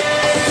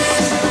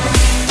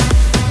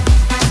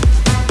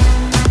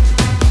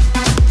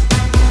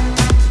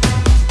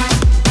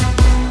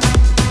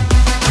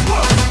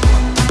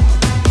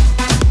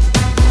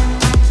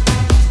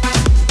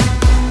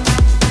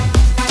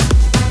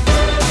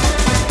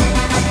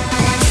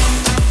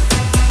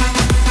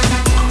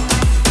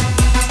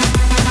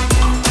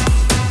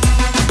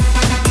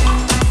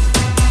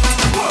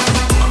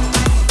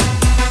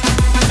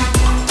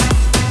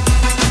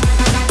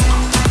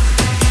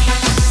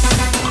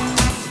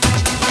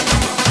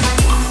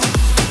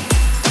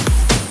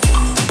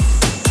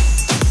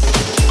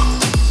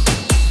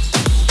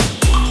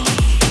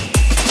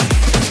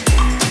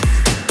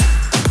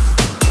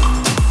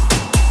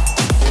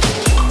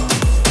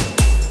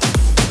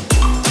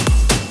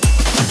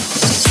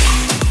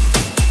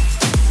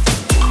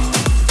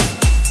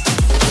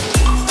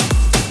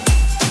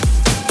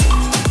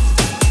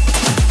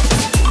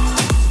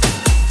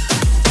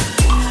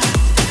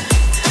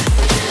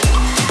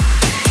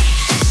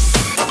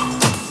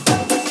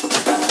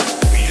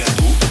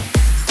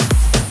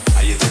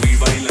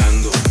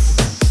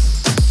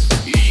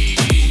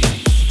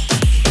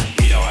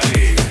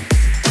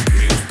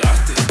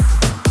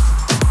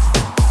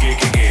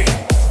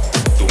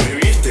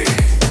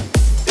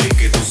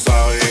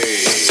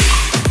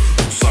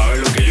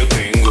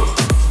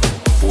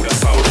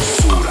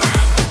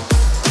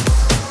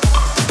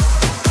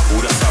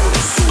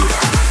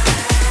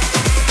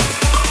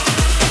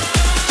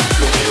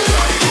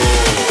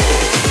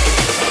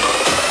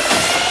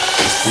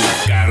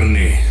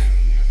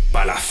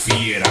 pa' las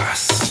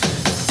fieras.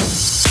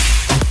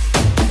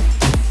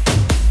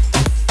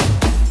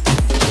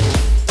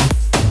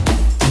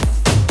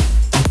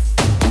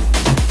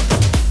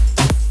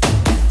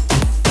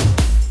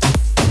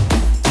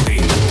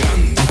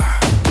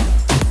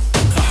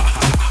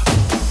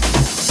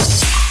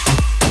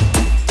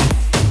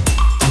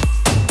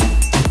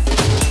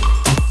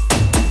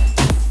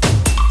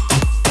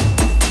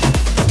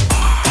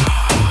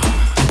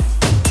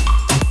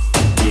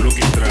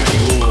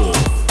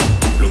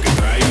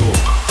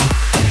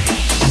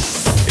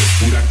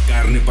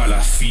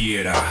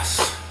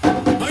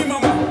 ¡Ay,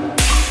 mamá!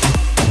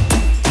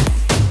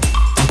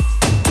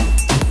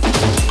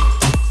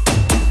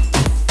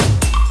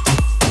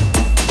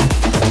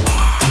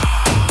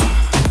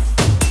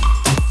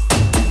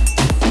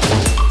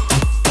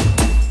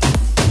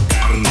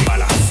 Carne para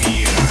las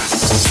fieras.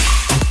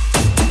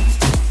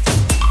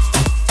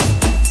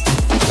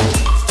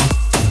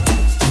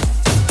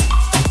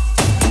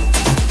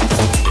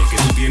 Es que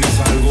tú tienes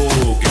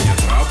algo que te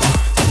atrapa.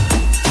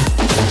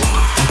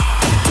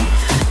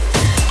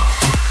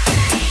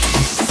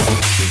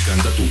 Me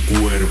encanta tu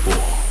cuerpo,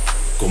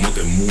 cómo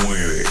te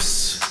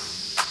mueves.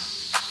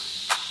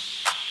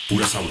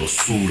 Pura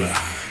sabrosura.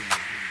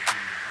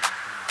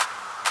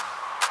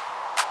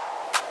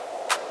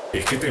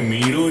 Es que te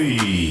miro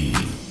y...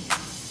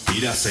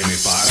 mira, se me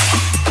para.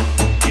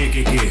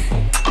 ¿Qué?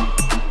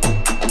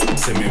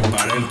 Se me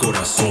para el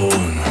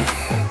corazón.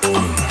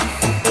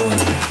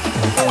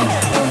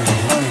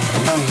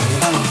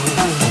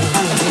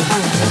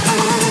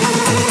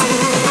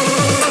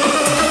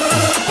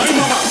 ¡Ay,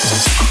 mamá!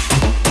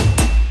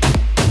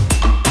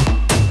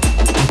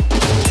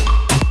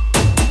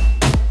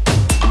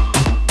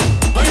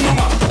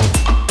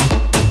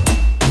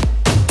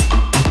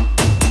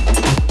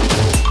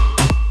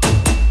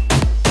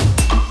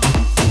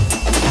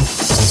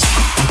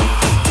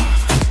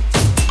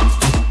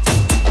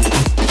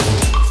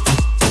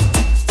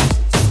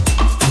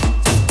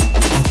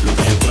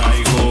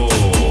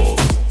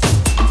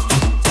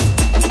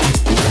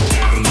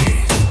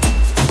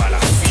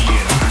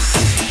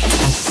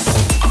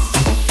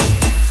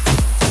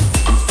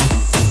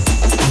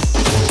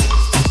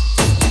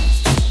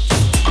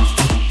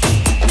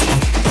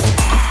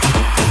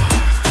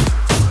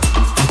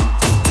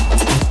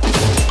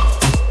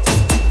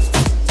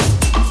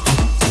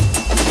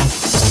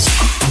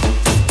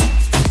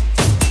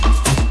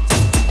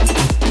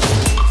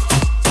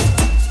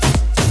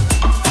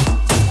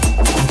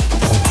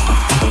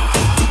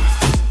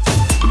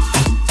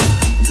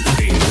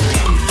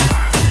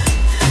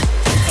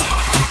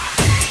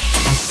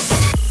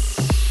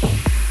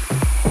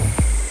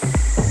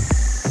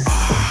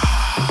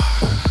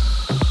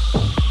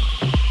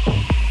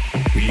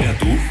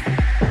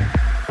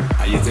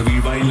 Ayer te vi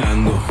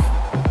bailando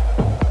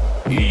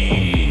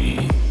y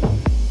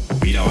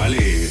mira, vale,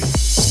 me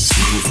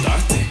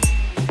gustaste.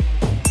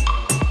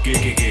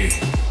 ¿Qué?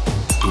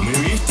 ¿Tú me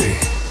viste?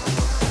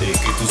 Es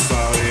que tú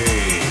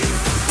sabes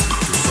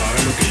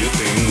lo que yo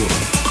tengo.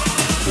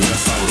 Una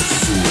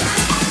sabrosura.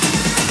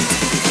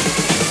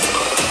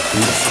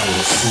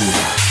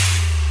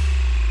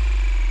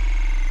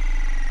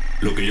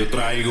 Lo que yo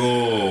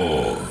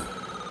traigo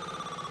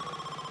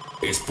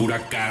es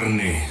pura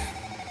carne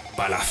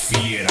pa' las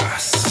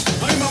fieras.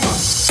 ¡Ay, mamá!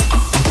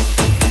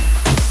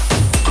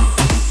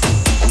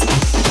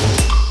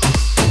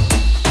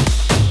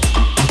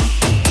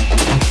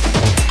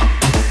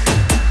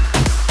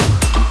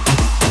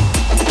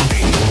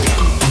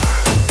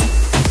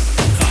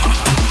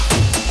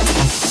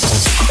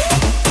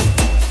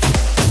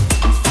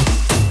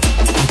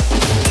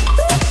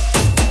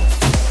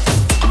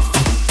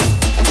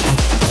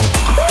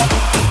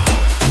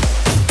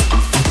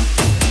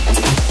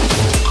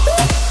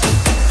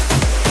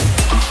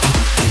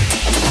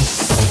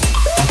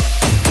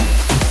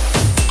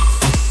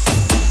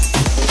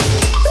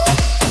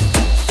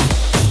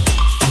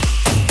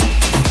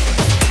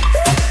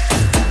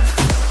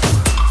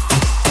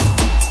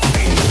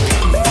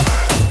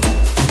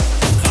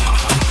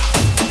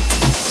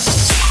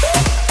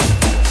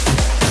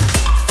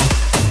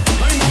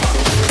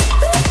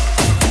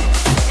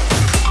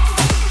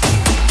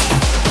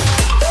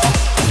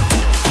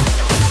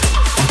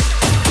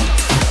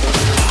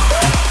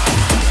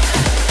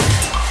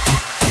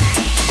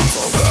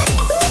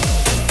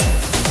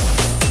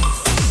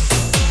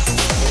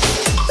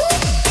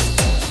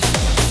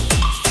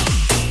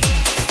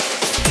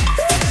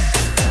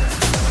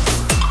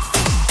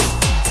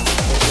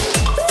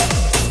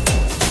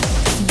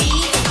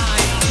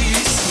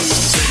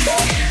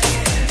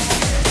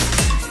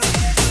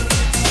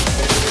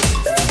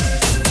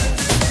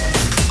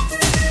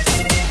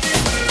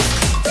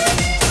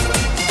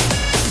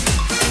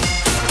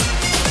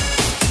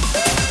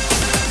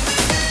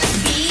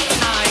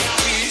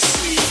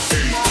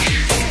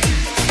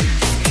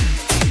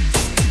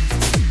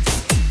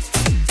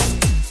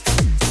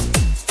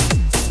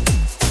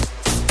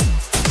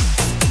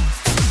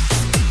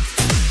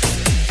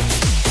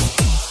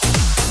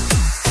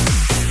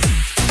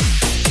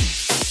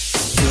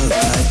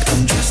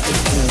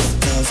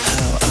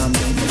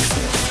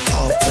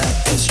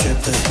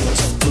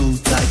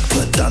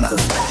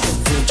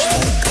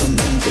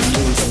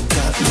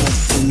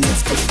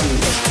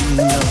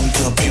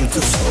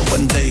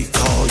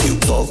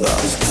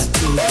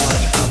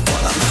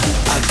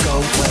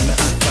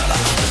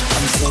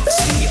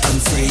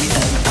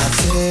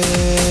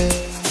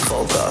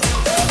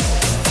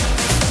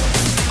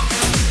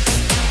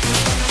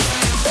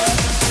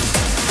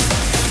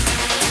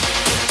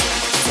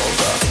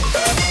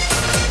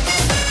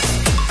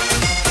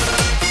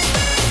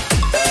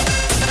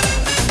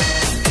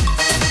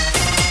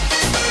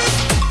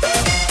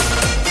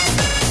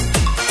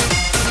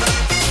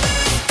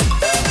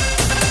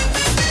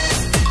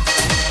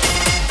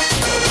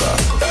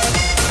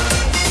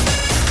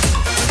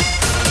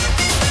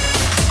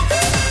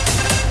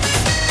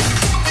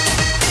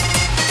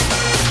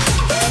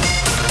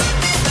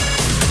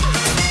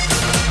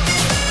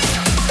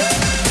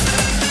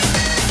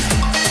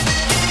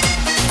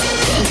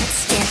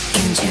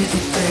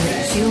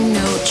 You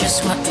know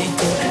just what to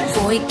do.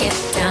 Boy, get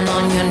down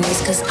on your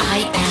knees, cause I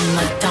am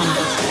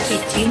Madonna.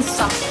 If you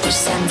fuck with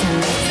Santa,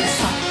 you're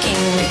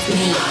fucking with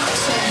me.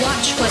 So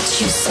watch what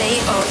you say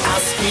or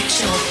I'll split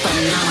your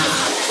banana.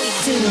 We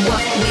do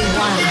what we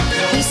wanna,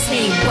 we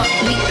say what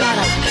we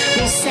gotta.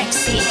 We're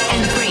sexy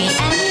and free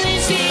and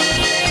we're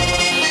free.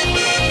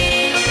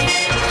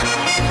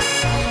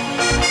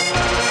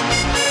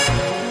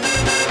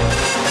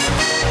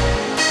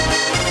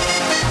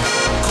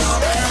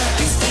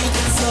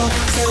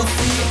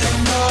 Filthy and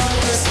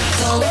marvelous.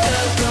 Don't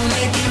girl, don't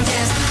make me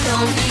dance.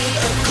 Don't need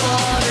a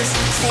chorus.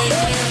 Stay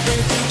here,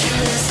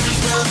 ridiculous.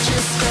 We'll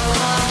just go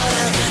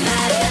harder.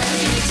 Mad and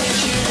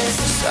ridiculous.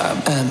 Sam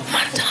and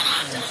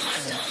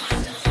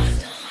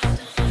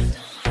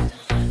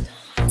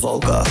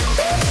Volga.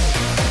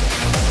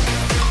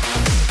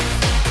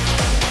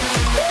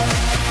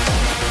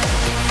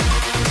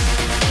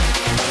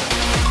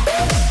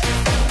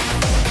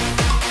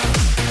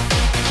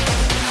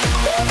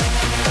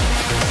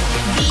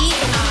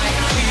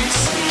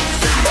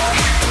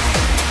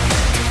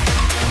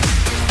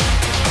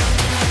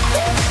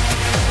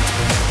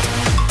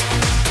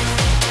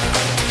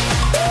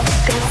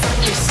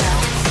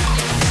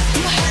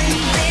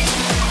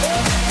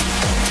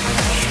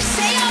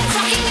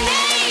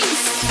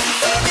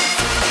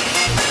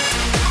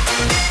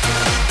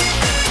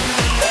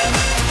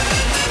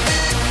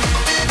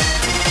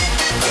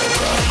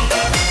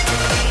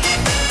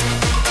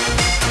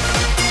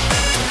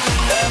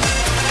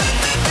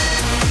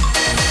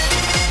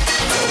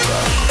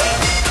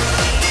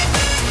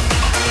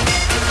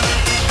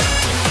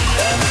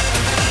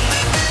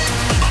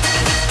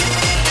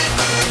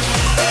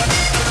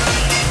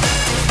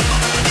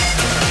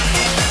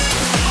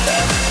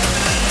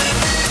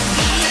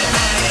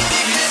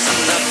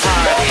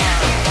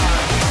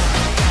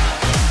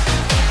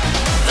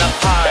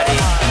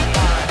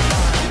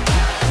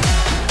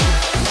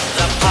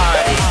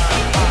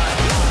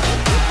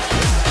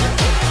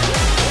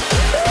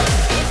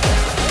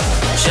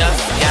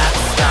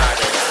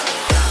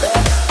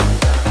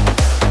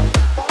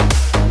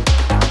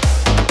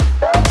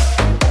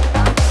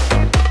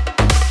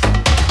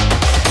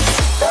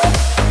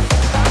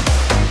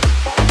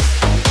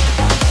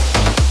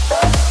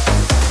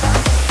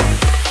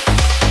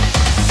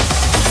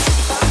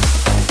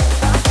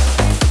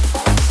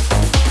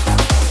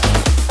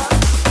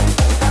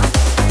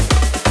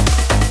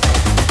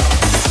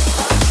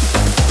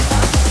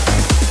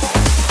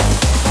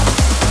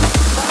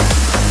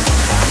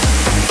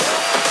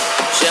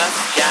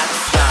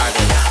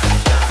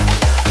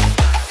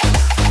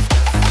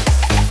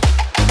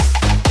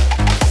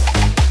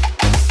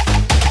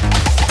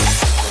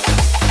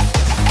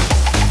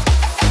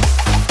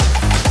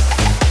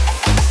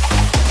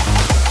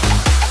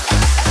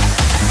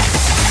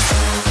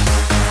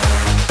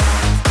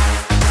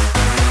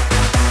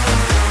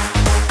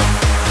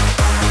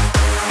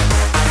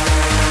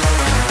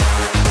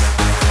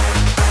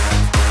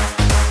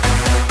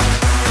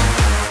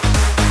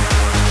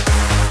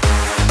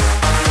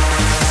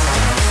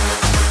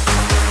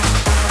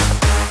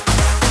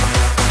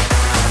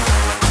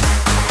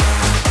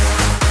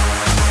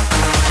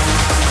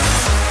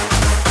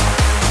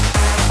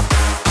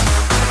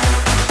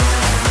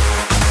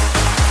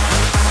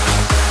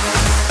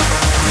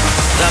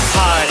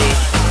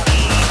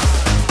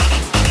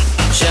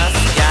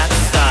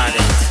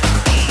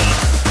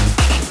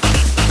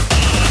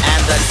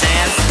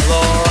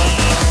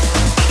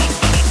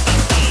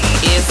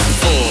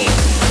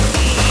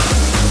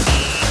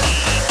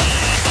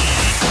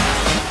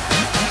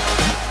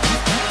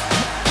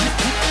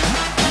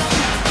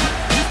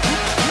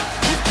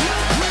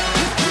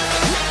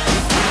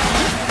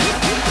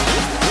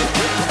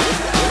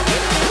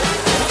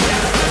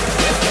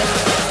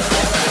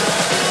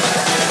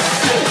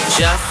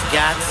 Just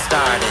got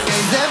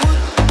started.